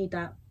do need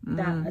that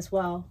as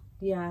well.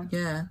 Yeah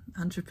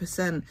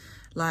 100%.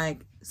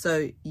 Like,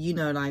 so, you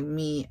know, like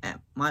me,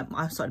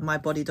 I started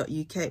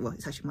mybody.uk. Well,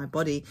 it's actually My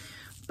Body,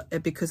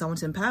 because I want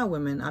to empower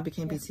women. I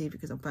became BT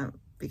because I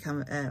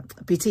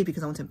BT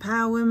because I want to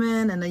empower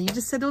women. And then you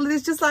just said all of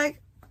this, just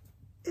like,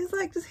 it's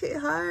like, just hit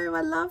home.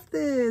 I love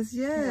this.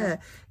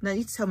 Now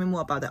you tell me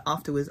more about that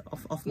afterwards,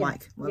 off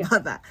mic,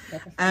 about that.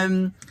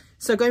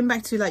 So going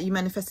back to, like, you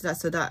manifested that,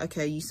 so that,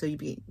 okay, you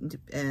be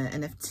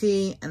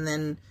NFT, and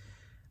then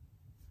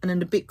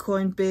the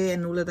Bitcoin bit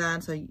and all of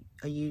that. So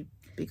are you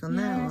big on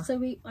that? Or?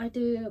 So I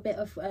do a bit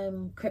of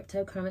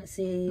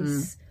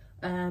cryptocurrencies,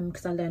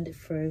 because I learned it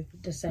through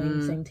the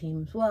same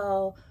team as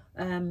well.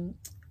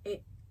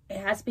 It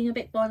has been a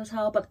bit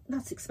volatile, but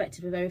that's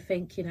expected with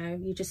everything, you know.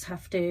 You just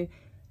have to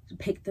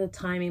pick the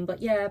timing.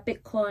 But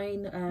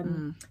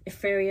Bitcoin,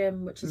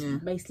 Ethereum, which is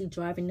basically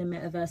driving the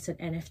metaverse and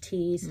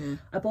NFTs.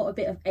 I bought a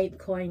bit of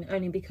ApeCoin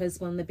only because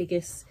one of the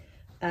biggest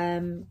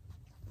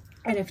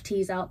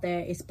NFTs out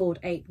there is Bored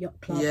Ape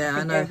Yacht Club.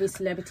 I know every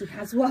celebrity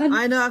has one.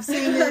 I know, I've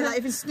seen it. Like,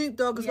 even Snoop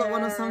Dogg has got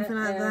one or something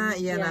like that.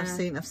 No, I've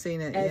seen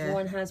it.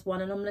 Everyone has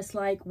one, and I'm just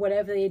like,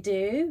 whatever they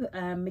do,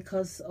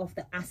 because of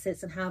the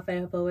assets and how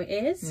valuable it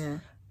is.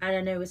 and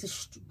I know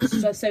it's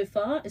so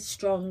far a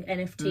strong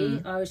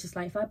NFT. I was just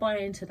like, if I buy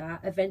into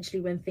that,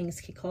 eventually when things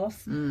kick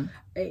off,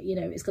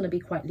 it's going to be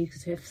quite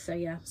lucrative. So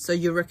yeah. So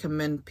you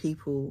recommend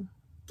people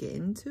get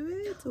into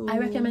it? Or? I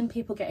recommend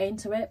people get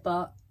into it,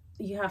 but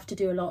you have to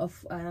do a lot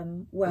of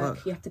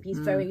work. You have to be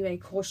very, very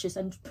cautious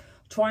and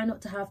try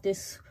not to have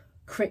this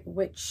crit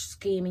witch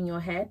scheme in your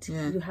head.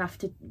 You have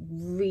to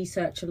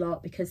research a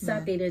lot, because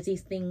sadly there's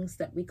these things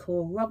that we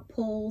call rug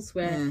pulls,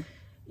 where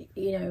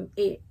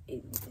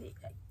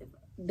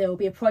there will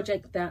be a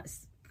project that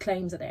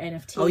claims that the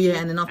NFT.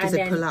 And then after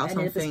they pull out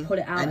something, and then pull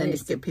it out, and then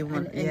just get people,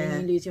 and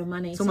then you lose your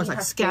money. It's almost like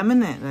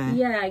scamming it there.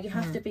 Yeah, you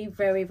have to be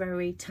very,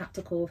 very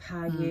tactical of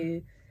how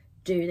you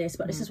do this.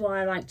 But this is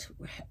why I liked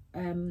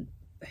the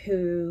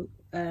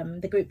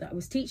group that I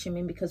was teaching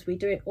in, because we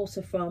do it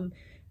also from,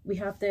 we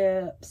have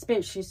the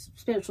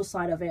spiritual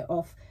side of it,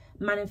 of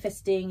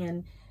manifesting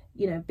and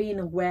being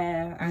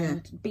aware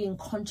and being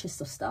conscious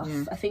of stuff.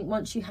 I think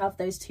once you have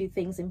those two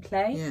things in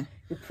play,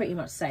 you're pretty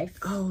much safe.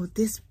 Oh,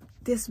 this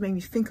made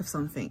me think of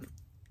something.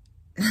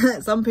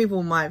 Some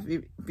people might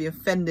be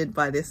offended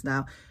by this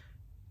now.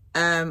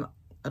 I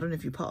don't know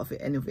if you're part of it,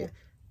 any of it.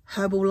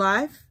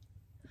 Herbalife.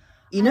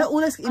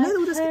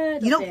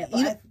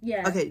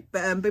 Okay,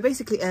 but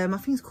basically, I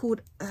think it's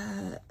called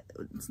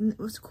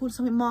what's it called,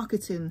 something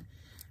marketing.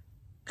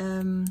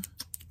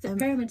 The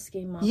pyramid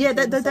scheme marketing. Yeah,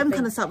 them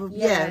kind of stuff. I know what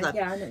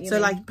you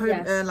mean.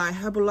 Like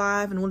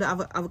Herbalife and all the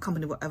other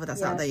company, whatever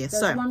that's out there. Yeah,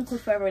 there's one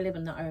called Forever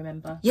Living that I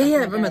remember. I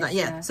remember that.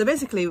 Yeah. So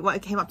basically, what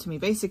it came up to me,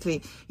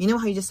 basically, you know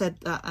how you just said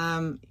that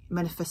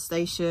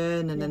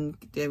manifestation and then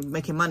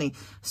making money.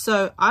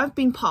 So I've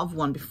been part of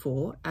one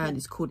before, and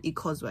it's called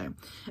eCauseway,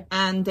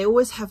 and they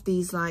always have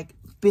these like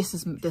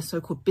they're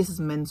so-called business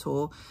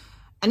mentor,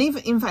 and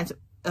even in fact,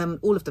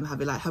 all of them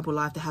have it, like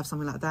Herbalife, they have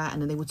something like that,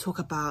 and then they would talk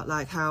about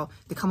like how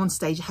they come on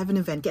stage, have an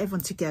event, get everyone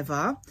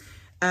together,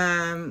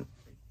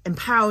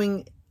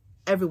 empowering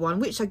everyone,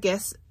 which I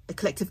guess a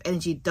collective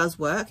energy does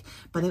work.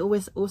 But they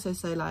always also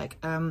say like,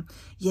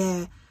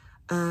 you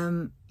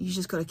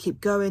just got to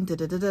keep going,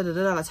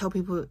 I tell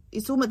people,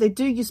 it's almost, they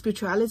do use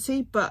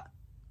spirituality, but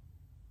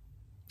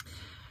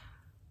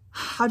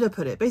how do I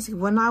put it? Basically,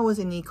 when I was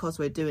in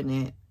eCauseway doing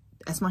it,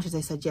 as much as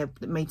they said, it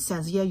made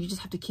sense. You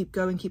just have to keep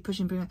going, keep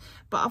pushing.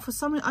 But for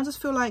some reason, I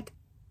just feel like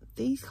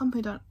these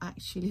companies don't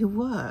actually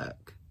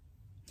work.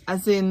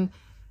 As in,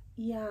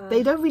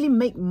 they don't really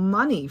make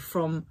money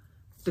from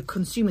the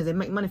consumers. They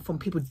make money from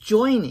people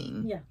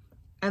joining. Yeah.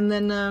 And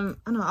then, I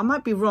don't know, I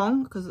might be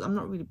wrong, because I'm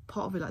not really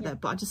part of it like that.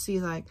 But I just see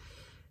like,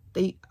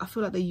 I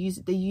feel like they're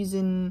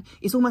using,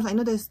 it's almost like,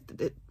 there's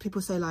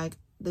people say like,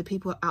 the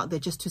people out there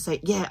just to say,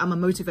 I'm a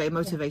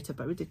motivator,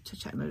 but we did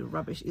chat no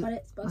rubbish. But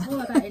it's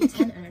all about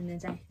intent at the end of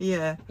the day.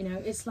 Yeah.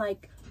 It's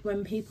like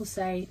when people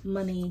say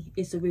money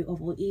is the root of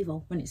all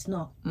evil, when it's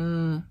not.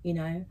 Money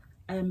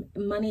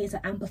is an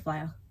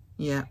amplifier.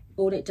 Yeah.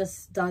 All it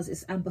just does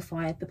is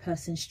amplify the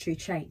person's true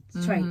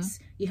traits.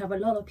 You have a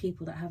lot of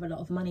people that have a lot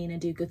of money and they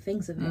do good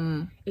things with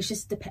it. It's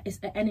just it's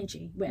the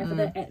energy.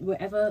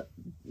 Wherever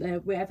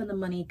the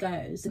money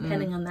goes,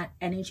 depending on that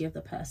energy of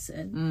the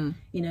person,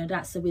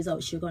 that's the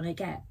results you're gonna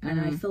get.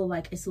 And I feel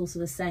like it's also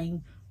the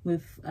same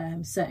with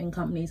certain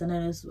companies. I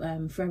know there's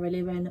Forever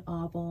Living,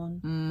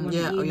 Arbonne,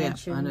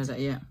 mentioned. I know that.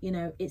 Yeah.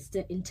 It's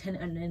the intent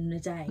at the end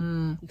of the day,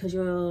 because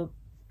your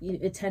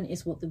intent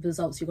is what the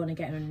results you're going to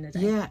get in the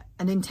day. Yeah,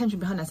 and the intention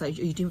behind that is like,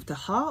 are you doing it with the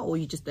heart, or are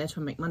you just there to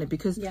make money?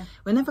 Because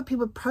whenever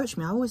people approach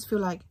me, I always feel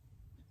like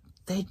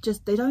they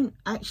don't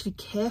actually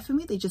care for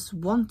me. They just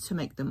want to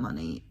make the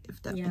money,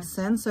 if that makes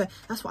sense. So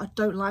that's what I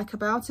don't like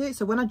about it.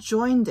 So when I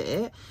joined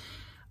it,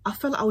 I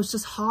felt like I was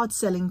just hard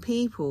selling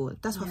people.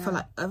 That's what I felt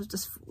like.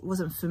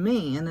 Wasn't for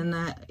me, and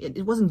then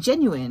it wasn't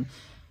genuine.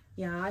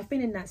 Yeah, I've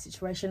been in that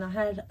situation. I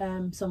had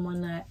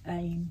someone that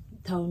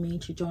told me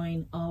to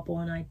join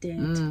Arbonne. I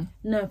did.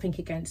 Nothing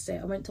against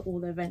it. I went to all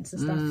the events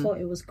and stuff. Thought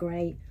it was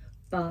great,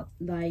 but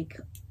like,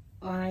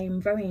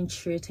 I'm very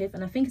intuitive,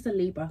 and I think it's a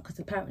Libra, because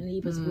apparently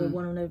Libras were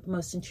one of the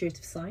most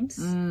intuitive signs.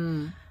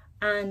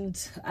 And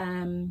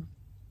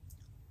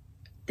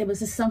there was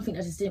just something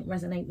that just didn't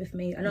resonate with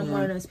me. And I'm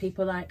one of those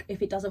people, like,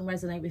 if it doesn't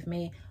resonate with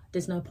me,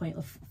 there's no point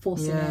of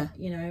forcing it,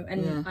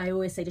 and I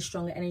always say the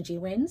stronger energy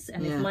wins.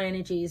 And if my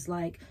energy is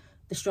like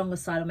the stronger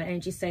side of my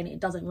energy saying it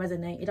doesn't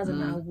resonate, it doesn't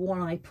matter what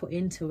I put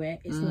into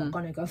it, it's not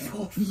going to go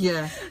forth.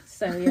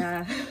 So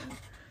I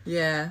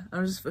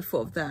just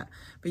thought of that.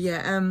 But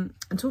and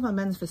talking about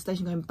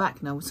manifestation, going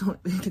back now,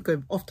 we're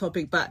going off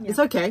topic, but it's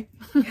okay.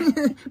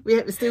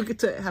 We're still good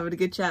to having a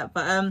good chat.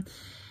 But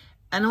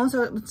and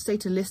also I would say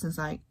to listeners,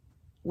 like,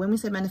 when we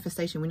say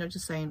manifestation, we're not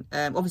just saying,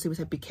 obviously we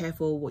say be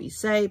careful what you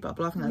say, blah,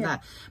 blah, things like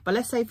that. But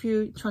let's say if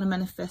you're trying to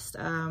manifest,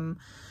 I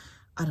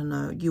don't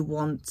know, you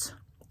want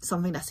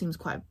something that seems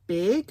quite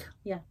big.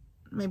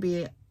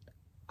 Maybe a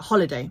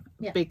holiday,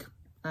 big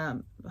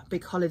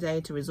holiday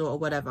to resort or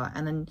whatever.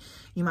 And then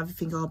you might be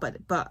thinking,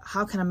 but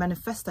how can I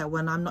manifest that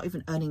when I'm not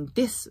even earning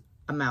this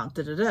amount,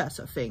 sort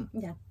of thing.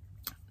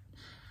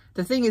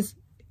 The thing is,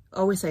 I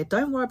always say,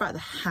 don't worry about the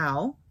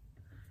how.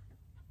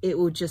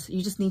 You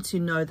just need to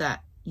know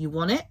that you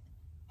want it,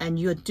 and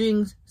you're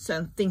doing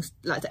certain things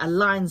like that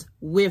aligns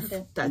with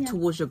that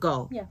towards your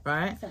goal,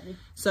 right? Exactly.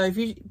 So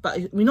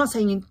but we're not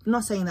saying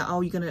that,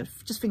 oh, you're gonna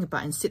just think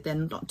about it and sit there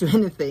and not do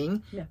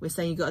anything. We're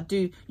saying you got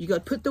to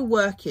put the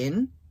work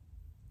in.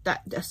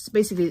 That's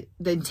basically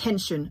the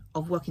intention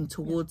of working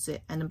towards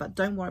it, but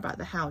don't worry about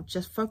the how.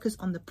 Just focus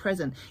on the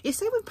present. It's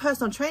same with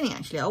personal training.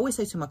 Actually, I always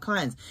say to my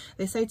clients,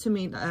 they say to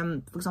me,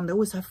 for example, they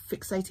always have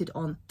fixated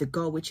on the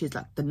goal, which is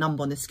like the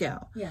number on the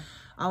scale.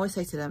 I always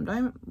say to them,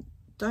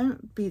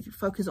 don't be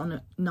focused on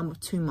the number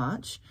too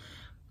much,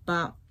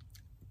 but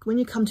when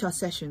you come to our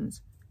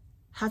sessions,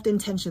 have the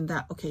intention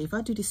that, okay, if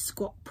I do this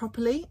squat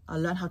properly, I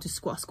learn how to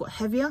squat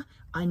heavier.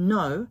 I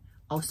know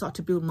I'll start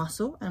to build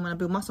muscle, and when I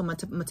build muscle, my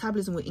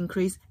metabolism will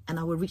increase and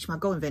I will reach my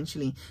goal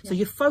eventually. So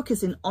you're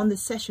focusing on the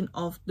session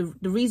of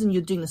the reason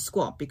you're doing the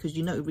squat, because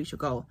you know you'll reach your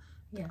goal.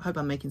 I hope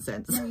I'm making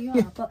sense. No, you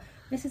are. But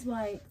this is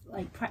why,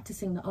 like,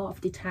 practicing the art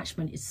of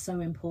detachment is so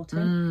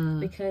important,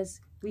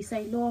 because we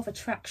say law of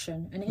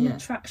attraction, and in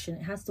attraction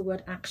it has the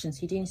word action,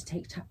 so you do need to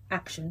take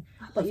action.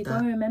 But you've got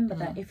to remember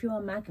that if you're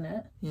a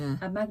magnet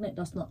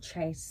does not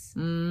chase. A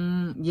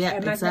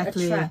magnet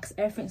attracts.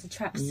 Everything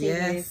attracts to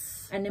you.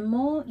 And the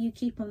more you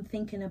keep on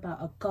thinking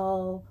about a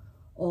goal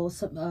or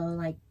something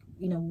like,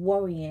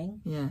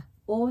 worrying,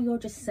 all you're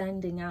just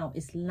sending out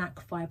is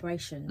lack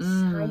vibrations.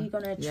 How are you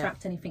going to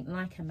attract anything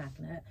like a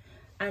magnet?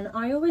 And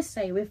I always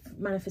say with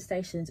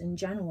manifestations in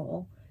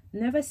general,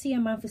 never see a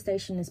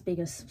manifestation as big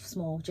as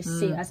small. Just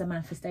see it as a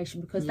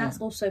manifestation, because that's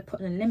also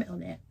putting a limit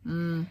on it.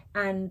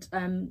 And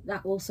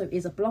that also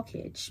is a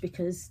blockage,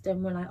 because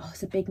then we're like, oh,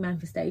 it's a big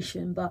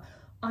manifestation. But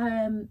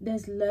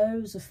there's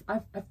loads of,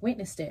 I've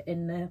witnessed it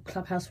in the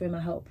clubhouse room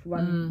I help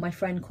run, my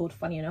friend called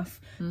Funny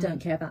Enough,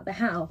 Don't Care About the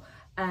How.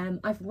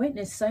 I've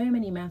witnessed so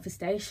many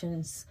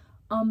manifestations,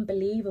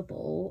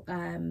 unbelievable,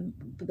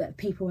 that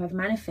people have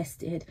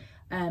manifested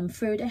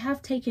through. They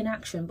have taken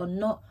action, but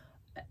not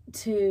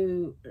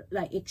to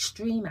like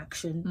extreme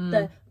action.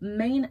 The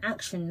main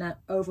action that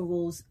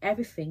overrules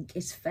everything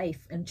is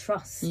faith and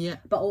trust,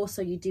 but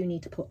also you do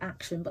need to put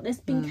action. But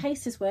there's been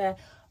cases where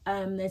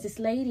there's this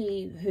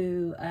lady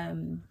who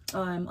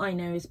I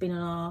know has been in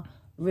our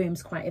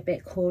rooms quite a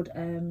bit, called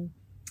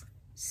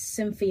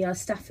Cynthia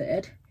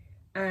Stafford,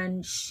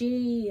 and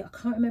I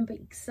can't remember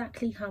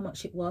exactly how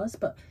much it was,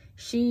 but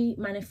she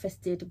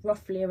manifested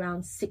roughly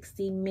around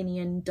 $60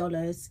 million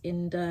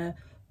in the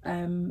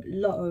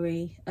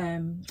lottery,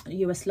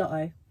 US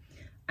Lotto.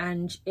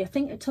 And I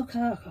think it took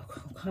her,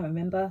 I can't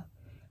remember,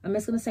 I'm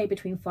just going to say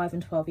between 5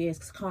 and 12 years,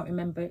 because I can't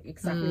remember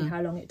exactly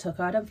how long it took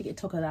her. I don't think it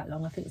took her that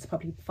long. I think it's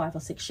probably 5 or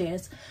 6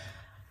 years.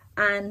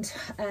 And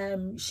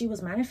she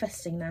was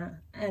manifesting that.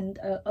 And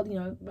a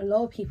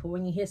lot of people,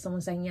 when you hear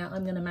someone saying,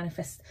 I'm going to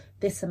manifest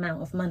this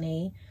amount of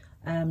money,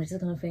 they're just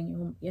going to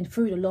think,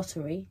 through the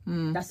lottery,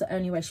 that's the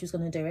only way she was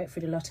going to do it,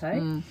 through the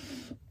lotto.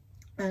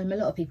 A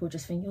lot of people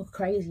just think, you're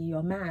crazy,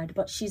 you're mad.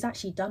 But she's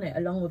actually done it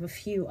along with a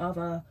few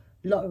other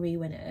lottery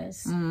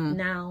winners.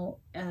 Now,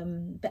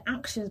 the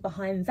actions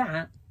behind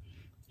that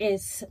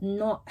is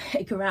not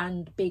a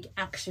grand big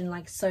action,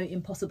 like so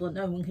impossible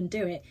no one can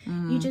do it.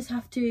 You just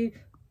have to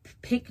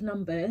pick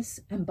numbers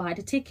and buy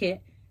the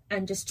ticket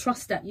and just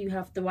trust that you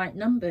have the right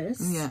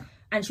numbers.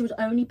 And she would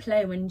only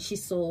play when she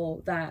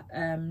saw that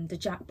the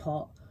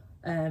jackpot,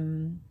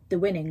 the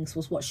winnings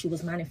was what she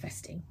was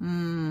manifesting.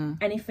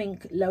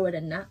 Anything lower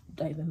than that,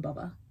 don't even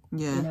bother.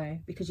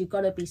 Because you've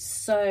got to be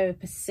so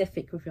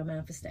specific with your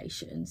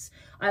manifestations.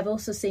 I've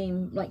also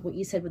seen, like what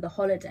you said with the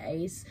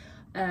holidays,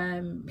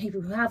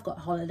 people who have got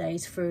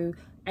holidays through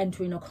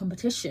entering a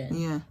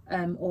competition,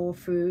 or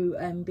through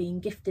being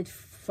gifted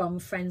from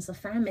friends or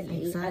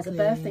family as a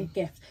birthday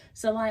gift.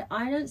 So like,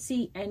 I don't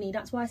see any,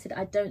 that's why I said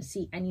I don't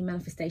see any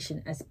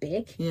manifestation as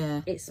big.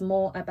 It's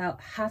more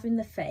about having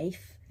the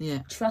faith,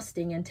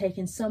 trusting and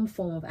taking some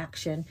form of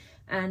action.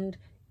 And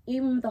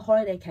even with the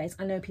holiday case,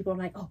 I know people are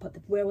like, oh, but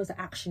where was the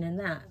action in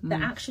that? The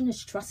action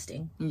is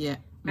trusting.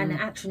 And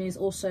the action is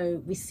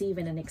also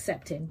receiving and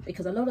accepting,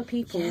 because a lot of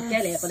people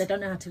get it, but they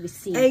don't know how to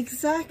receive.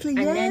 And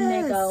then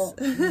they go,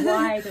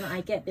 why didn't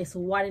I get this? Or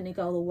why didn't it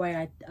go the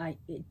way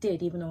it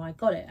did, even though I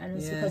got it? And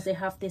it's because they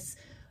have this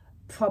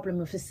problem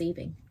with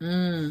receiving.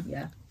 No,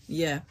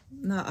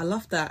 I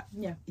love that.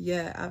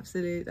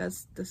 Absolutely,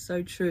 that's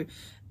so true.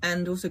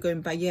 And also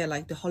going back,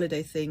 like the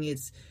holiday thing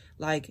is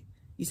like,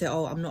 you say,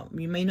 oh,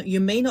 you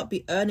may not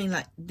be earning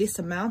like this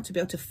amount to be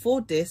able to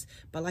afford this,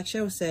 but like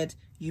Cheryl said,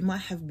 you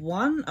might have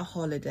won a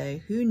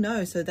holiday, who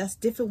knows? So that's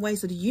different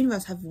ways. So the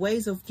universe have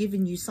ways of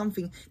giving you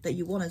something that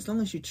you want, as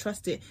long as you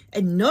trust it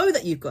and know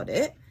that you've got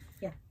it.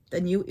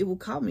 Then it will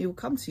come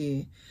to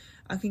you.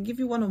 I can give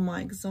you one of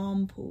my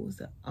examples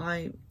that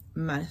I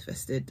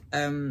manifested,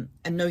 and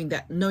knowing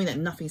that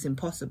nothing's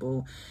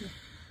impossible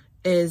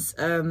is,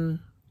 I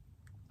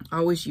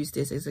always use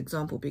this as an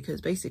example,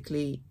 because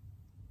basically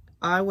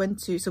I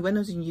went to, so when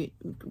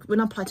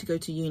I applied to go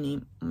to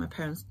uni, my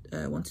parents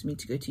wanted me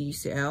to go to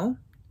UCL,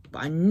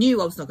 but I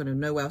knew I was not going to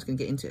know where I was going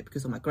to get into it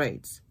because of my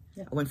grades.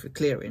 I went for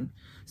clearing.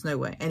 There's no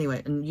way.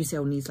 Anyway, and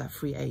UCL needs like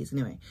 3 A's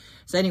anyway.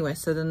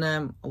 So then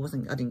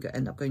I didn't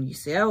end up going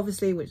UCL,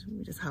 obviously, which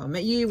is how I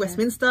met you,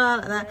 Westminster,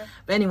 like that. Yeah.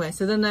 But anyway,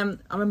 so then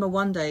I remember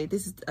one day,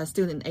 this is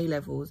still in A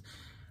levels,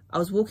 I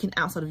was walking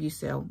outside of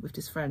UCL with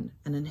this friend,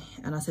 and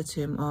I said to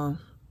him,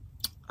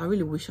 I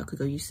really wish I could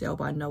go UCL,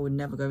 but I know I would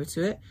never go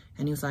to it.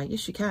 And he was like,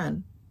 yes, you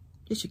can.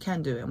 Yes, you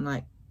can do it. I'm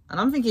like, and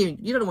I'm thinking,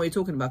 you don't know what you're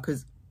talking about,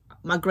 because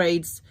my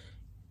grades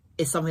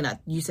is something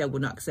that UCL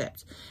would not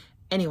accept.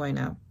 Anyway,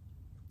 now,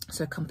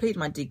 so I completed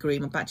my degree,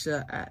 my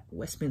bachelor at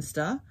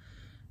Westminster.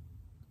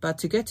 But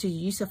to go to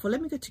UCL,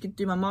 let me go to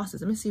do my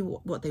master's. Let me see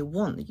what they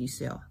want at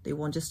UCL.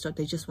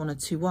 They just want a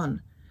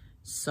 2-1.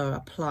 So I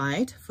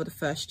applied for the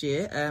first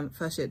year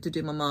to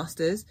do my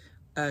master's,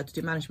 to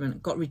do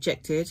management. Got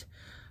rejected.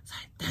 I was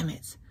like, damn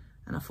it.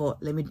 And I thought,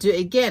 let me do it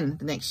again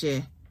the next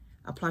year.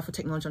 I applied for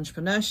technology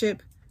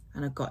entrepreneurship,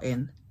 and I got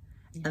in.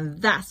 Yeah.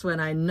 And that's when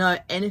I know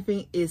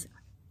anything is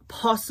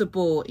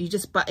possible. You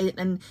just,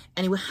 and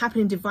it will happen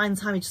in divine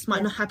time. It just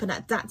might not happen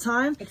at that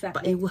time,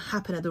 but it will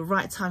happen at the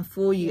right time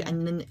for you.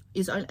 And then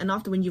and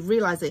after, when you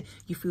realize it,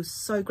 you feel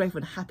so grateful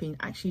and happy. And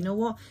actually, you know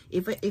what,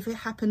 if it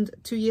happened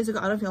 2 years ago,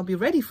 I don't think I'll be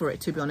ready for it,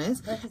 to be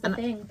honest. That's the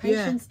thing.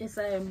 Patience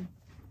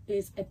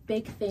is a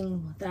big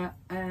thing that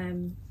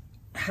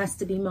has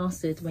to be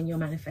mastered when you're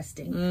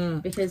manifesting,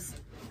 because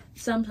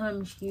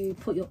sometimes you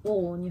put your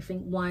all and you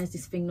think, why is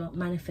this thing not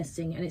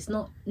manifesting? And it's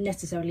not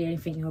necessarily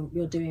anything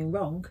you're doing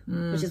wrong,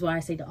 which is why I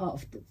say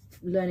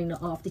learning the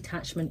art of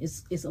detachment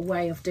is a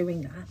way of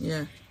doing that.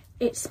 Yeah,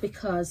 it's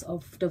because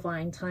of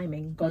divine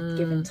timing,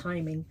 God-given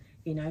timing.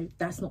 You know,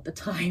 that's not the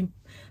time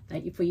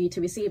for you to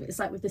receive it. It's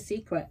like with The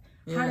Secret.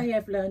 Had I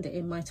have learned it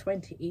in my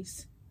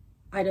 20s,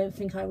 I don't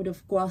think I would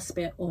have grasped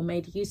it or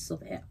made use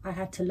of it. I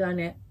had to learn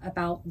it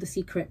about The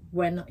Secret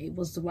when it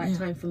was the right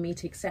time for me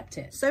to accept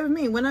it. So with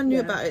me, when I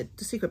knew about it,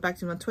 The Secret,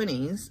 back in my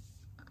 20s,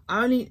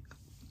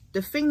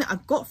 the thing that I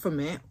got from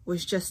it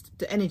was just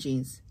the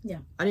energies. Yeah.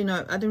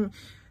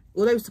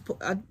 Although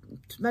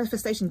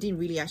manifestation didn't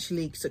really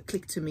actually sort of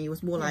click to me. It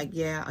was more like,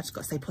 I just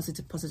got to stay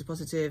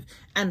positive.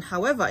 And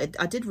however,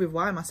 I did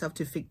rewire myself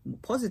to think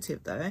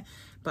positive though.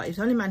 But it's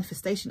only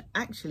manifestation.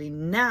 Actually,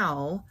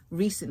 now,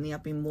 recently,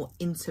 I've been more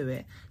into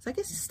it. So I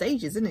guess it's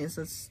stages, isn't it?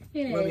 So it's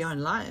where we are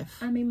in life.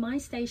 I mean, my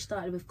stage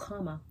started with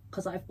karma,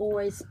 because I've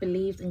always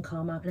believed in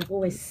karma and I've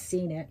always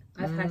seen it.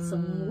 I've had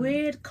some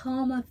weird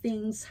karma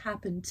things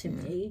happen to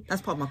me.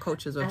 That's part of my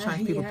culture as well.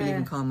 Trying people believe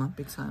in karma,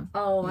 big time.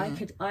 Oh,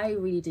 I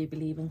really do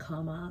believe in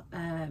karma,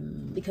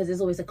 because there's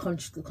always a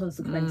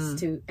consequence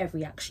to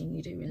every action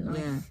you do in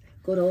life,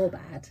 good or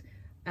bad.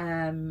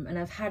 And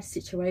I've had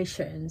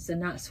situations,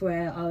 and that's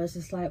where I was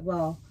just like,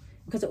 well,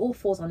 because it all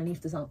falls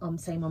underneath the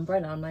same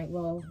umbrella. I'm like,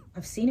 well,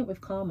 I've seen it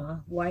with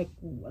karma. Why,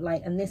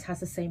 and this has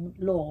the same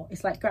law.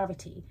 It's like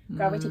gravity.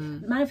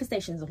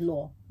 Manifestation is a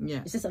law.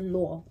 Yeah, it's just a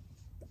law,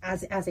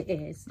 as it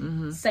is.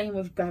 Same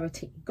with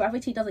gravity.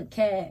 Gravity doesn't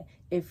care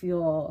if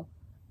you're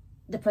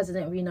the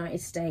president of the United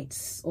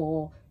States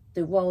or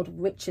the world's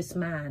richest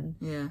man.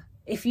 Yeah,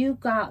 if you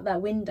go out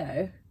that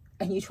window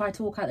and you try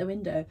to walk out the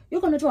window,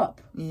 you're going to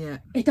drop. Yeah.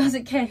 It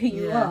doesn't care who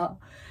you are.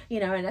 You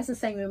know, and that's the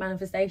same with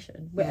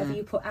manifestation. Whatever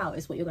you put out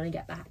is what you're going to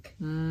get back.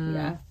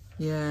 Yeah.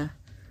 Yeah.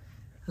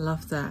 I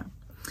love that.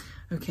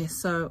 Okay,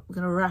 so we're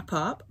going to wrap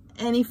up.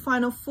 Any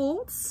final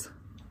thoughts?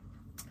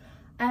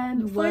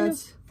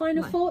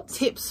 Final thoughts?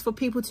 Tips for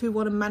people to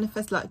want to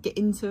manifest, like get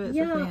into it?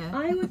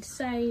 I would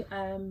say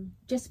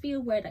just be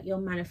aware that you're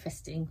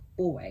manifesting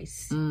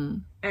always.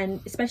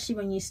 And especially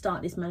when you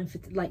start this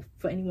like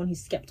for anyone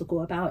who's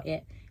skeptical about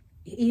it,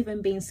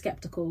 even being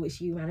skeptical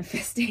is you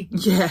manifesting.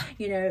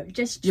 You know,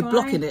 just you're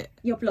blocking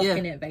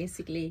it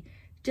basically.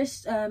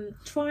 Just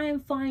try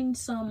and find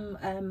some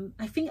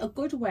I think a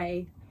good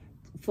way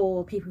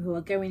for people who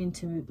are going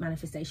into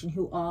manifestation,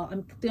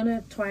 I'm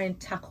gonna try and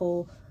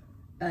tackle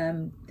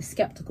the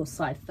skeptical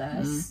side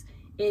first,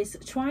 is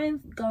try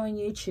and go on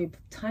YouTube,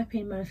 type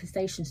in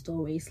manifestation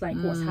stories, like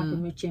what's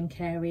happened with Jim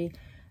Carrey.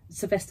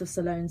 Sylvester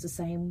Stallone's the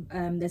same.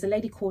 There's a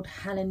lady called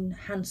Helen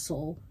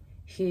Hansel,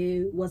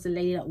 who was a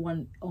lady that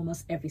won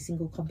almost every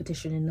single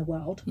competition in the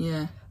world.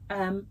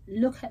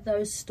 Look at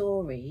those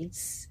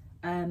stories,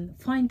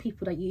 find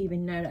people that you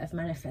even know that have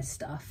manifest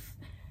stuff,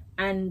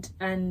 and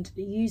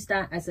use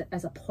that as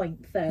a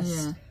point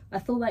first. I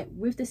feel like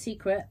with The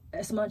Secret,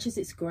 as much as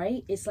it's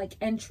great, it's like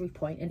entry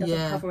point. It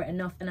doesn't cover it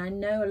enough. And I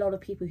know a lot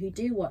of people who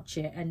do watch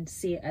it and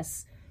see it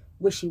as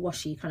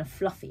wishy-washy, kind of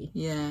fluffy.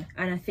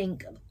 And I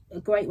think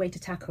a great way to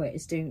tackle it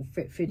is doing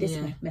through this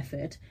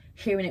method,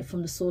 hearing it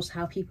from the source,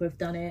 how people have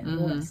done it and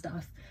all that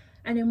stuff.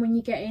 And then when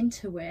you get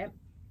into it,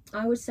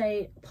 I would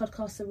say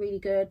podcasts are really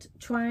good.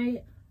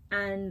 Try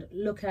and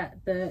look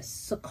at the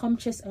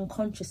subconscious and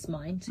conscious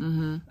mind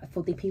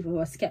for the people who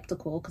are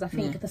skeptical, because I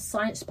think the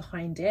science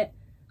behind it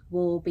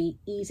will be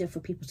easier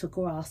for people to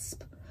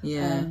grasp.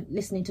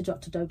 Listening to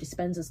Dr. Joe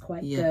Dispenza is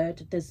quite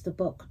good. There's the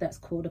book that's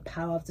called The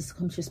Power of the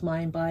Subconscious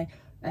Mind by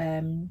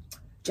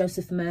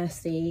Joseph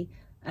Mercy.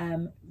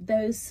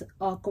 Those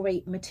are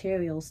great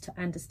materials to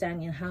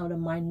understanding how the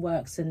mind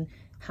works and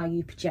how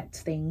you project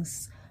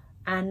things.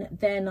 And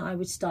then I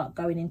would start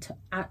going into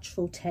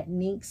actual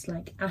techniques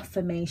like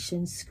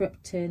affirmation,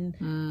 scripting,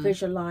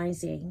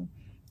 visualizing,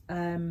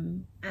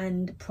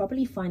 and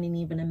probably finding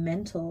even a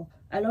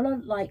lot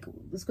of like,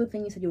 it's a good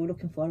thing you said you were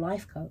looking for a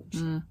life coach.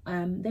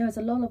 There is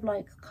a lot of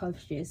like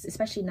coaches,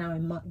 especially now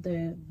in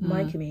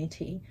my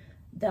community,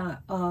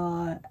 that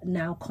are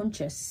now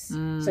conscious.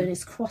 So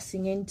it's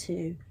crossing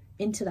into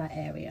that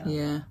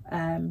area.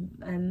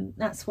 And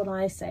that's what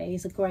I say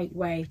is a great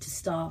way to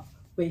start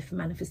with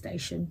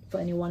manifestation for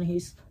anyone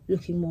who's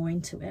looking more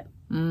into it.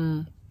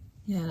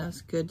 Yeah, that's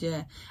good.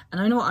 Yeah,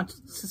 and I know what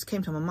just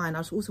came to my mind. I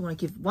also want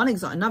to give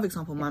another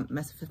example of my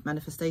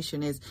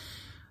manifestation is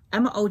at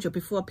my old job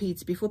before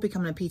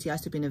becoming a PT. I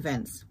used to be in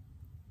events,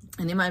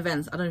 and in my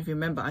events, I don't know if you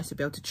remember, I used to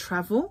be able to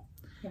travel.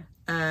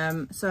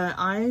 So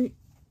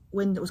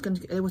when they was going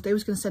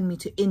to send me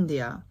to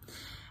India,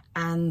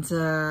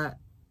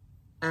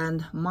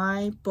 and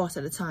my boss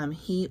at the time,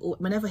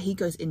 whenever he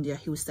goes to India,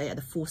 he would stay at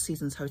the Four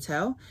Seasons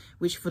Hotel,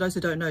 which for those who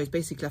don't know is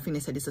basically, I think they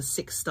said it's a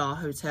 6-star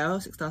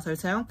hotel.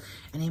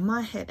 And in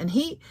my head,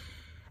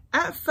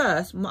 at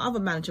first, my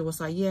other manager was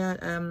like,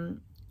 told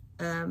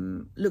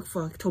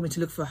me to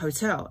look for a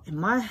hotel. In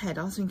my head,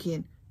 I was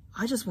thinking,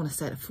 I just want to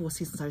stay at the Four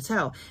Seasons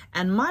Hotel.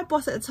 And my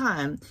boss at the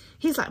time,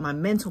 he's like my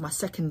mentor, my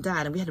second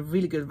dad, and we had a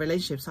really good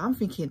relationship. So I'm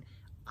thinking,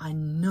 I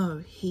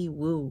know he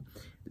will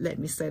let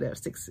me stay there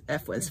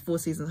at Four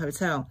Seasons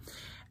Hotel.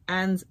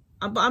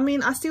 But I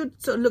mean, I still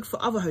sort of looked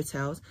for other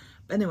hotels.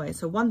 But anyway,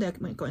 so one day I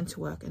got into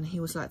work and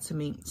he was like to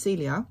me,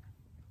 Celia,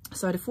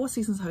 so the Four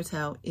Seasons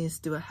Hotel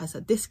has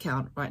a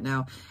discount right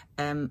now,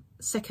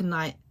 second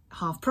night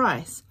half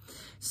price,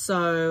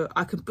 so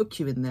I could book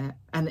you in there.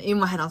 And in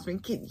my head I was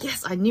thinking,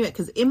 yes, I knew it,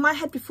 because in my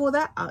head before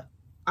that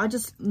I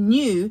just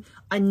knew,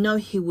 I know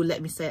he will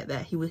let me stay at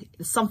there.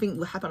 Something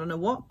will happen, I don't know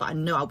what, but I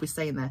know I'll be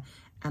staying there.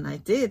 And I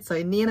did. So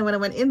in the end, when I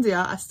went to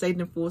India, I stayed in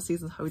the Four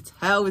Seasons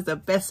Hotel. It was the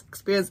best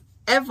experience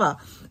ever.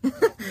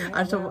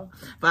 I think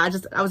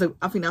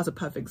that was a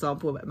perfect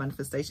example of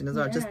manifestation as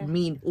well. Just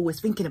me always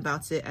thinking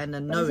about it and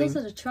knowing. It's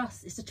also the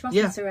trust. It's the trust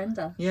and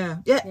surrender. Yeah,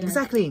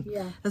 exactly.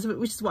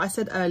 Which is what I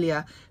said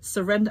earlier.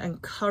 Surrender and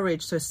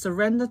courage. So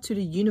surrender to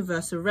the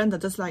universe. Surrender,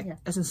 just like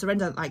as in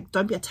surrender, like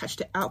don't be attached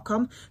to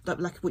outcome. But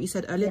like what you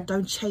said earlier,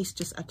 don't chase,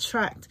 just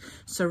attract.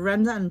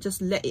 Surrender and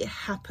just let it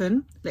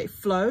happen, let it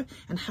flow,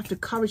 and have the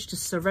courage to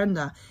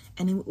surrender,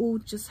 and it will all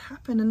just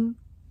happen and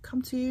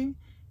come to you.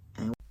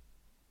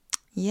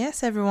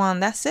 Yes, everyone,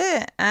 that's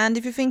it. And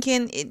if you're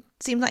thinking it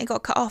seemed like it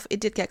got cut off,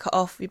 it did get cut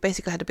off. We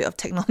basically had a bit of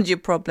technology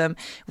problem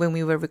when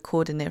we were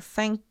recording it.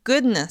 Thank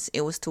goodness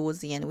it was towards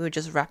the end. We were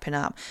just wrapping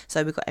up,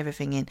 so we got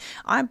everything in.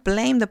 I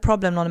blame the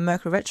problem on the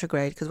Mercury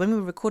retrograde, because when we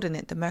were recording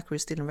it, the Mercury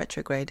is still in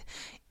retrograde,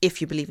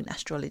 if you believe in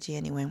astrology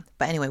anyway.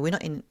 But anyway, we're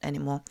not in it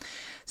anymore.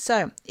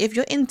 So if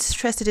you're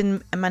interested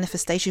in a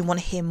manifestation, want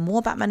to hear more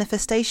about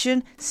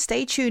manifestation,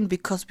 stay tuned,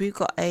 because we've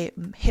got a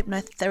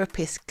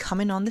hypnotherapist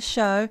coming on the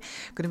show.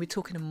 We're going to be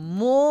talking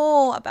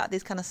more about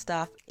this kind of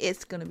stuff.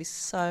 It's going to be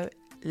so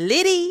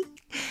litty.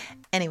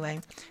 Anyway,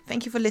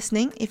 thank you for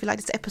listening. If you like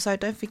this episode,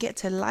 don't forget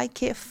to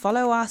like it,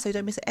 follow us so you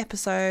don't miss an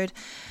episode,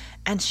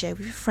 and share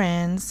with your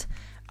friends.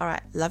 All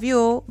right, love you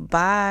all.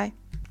 Bye.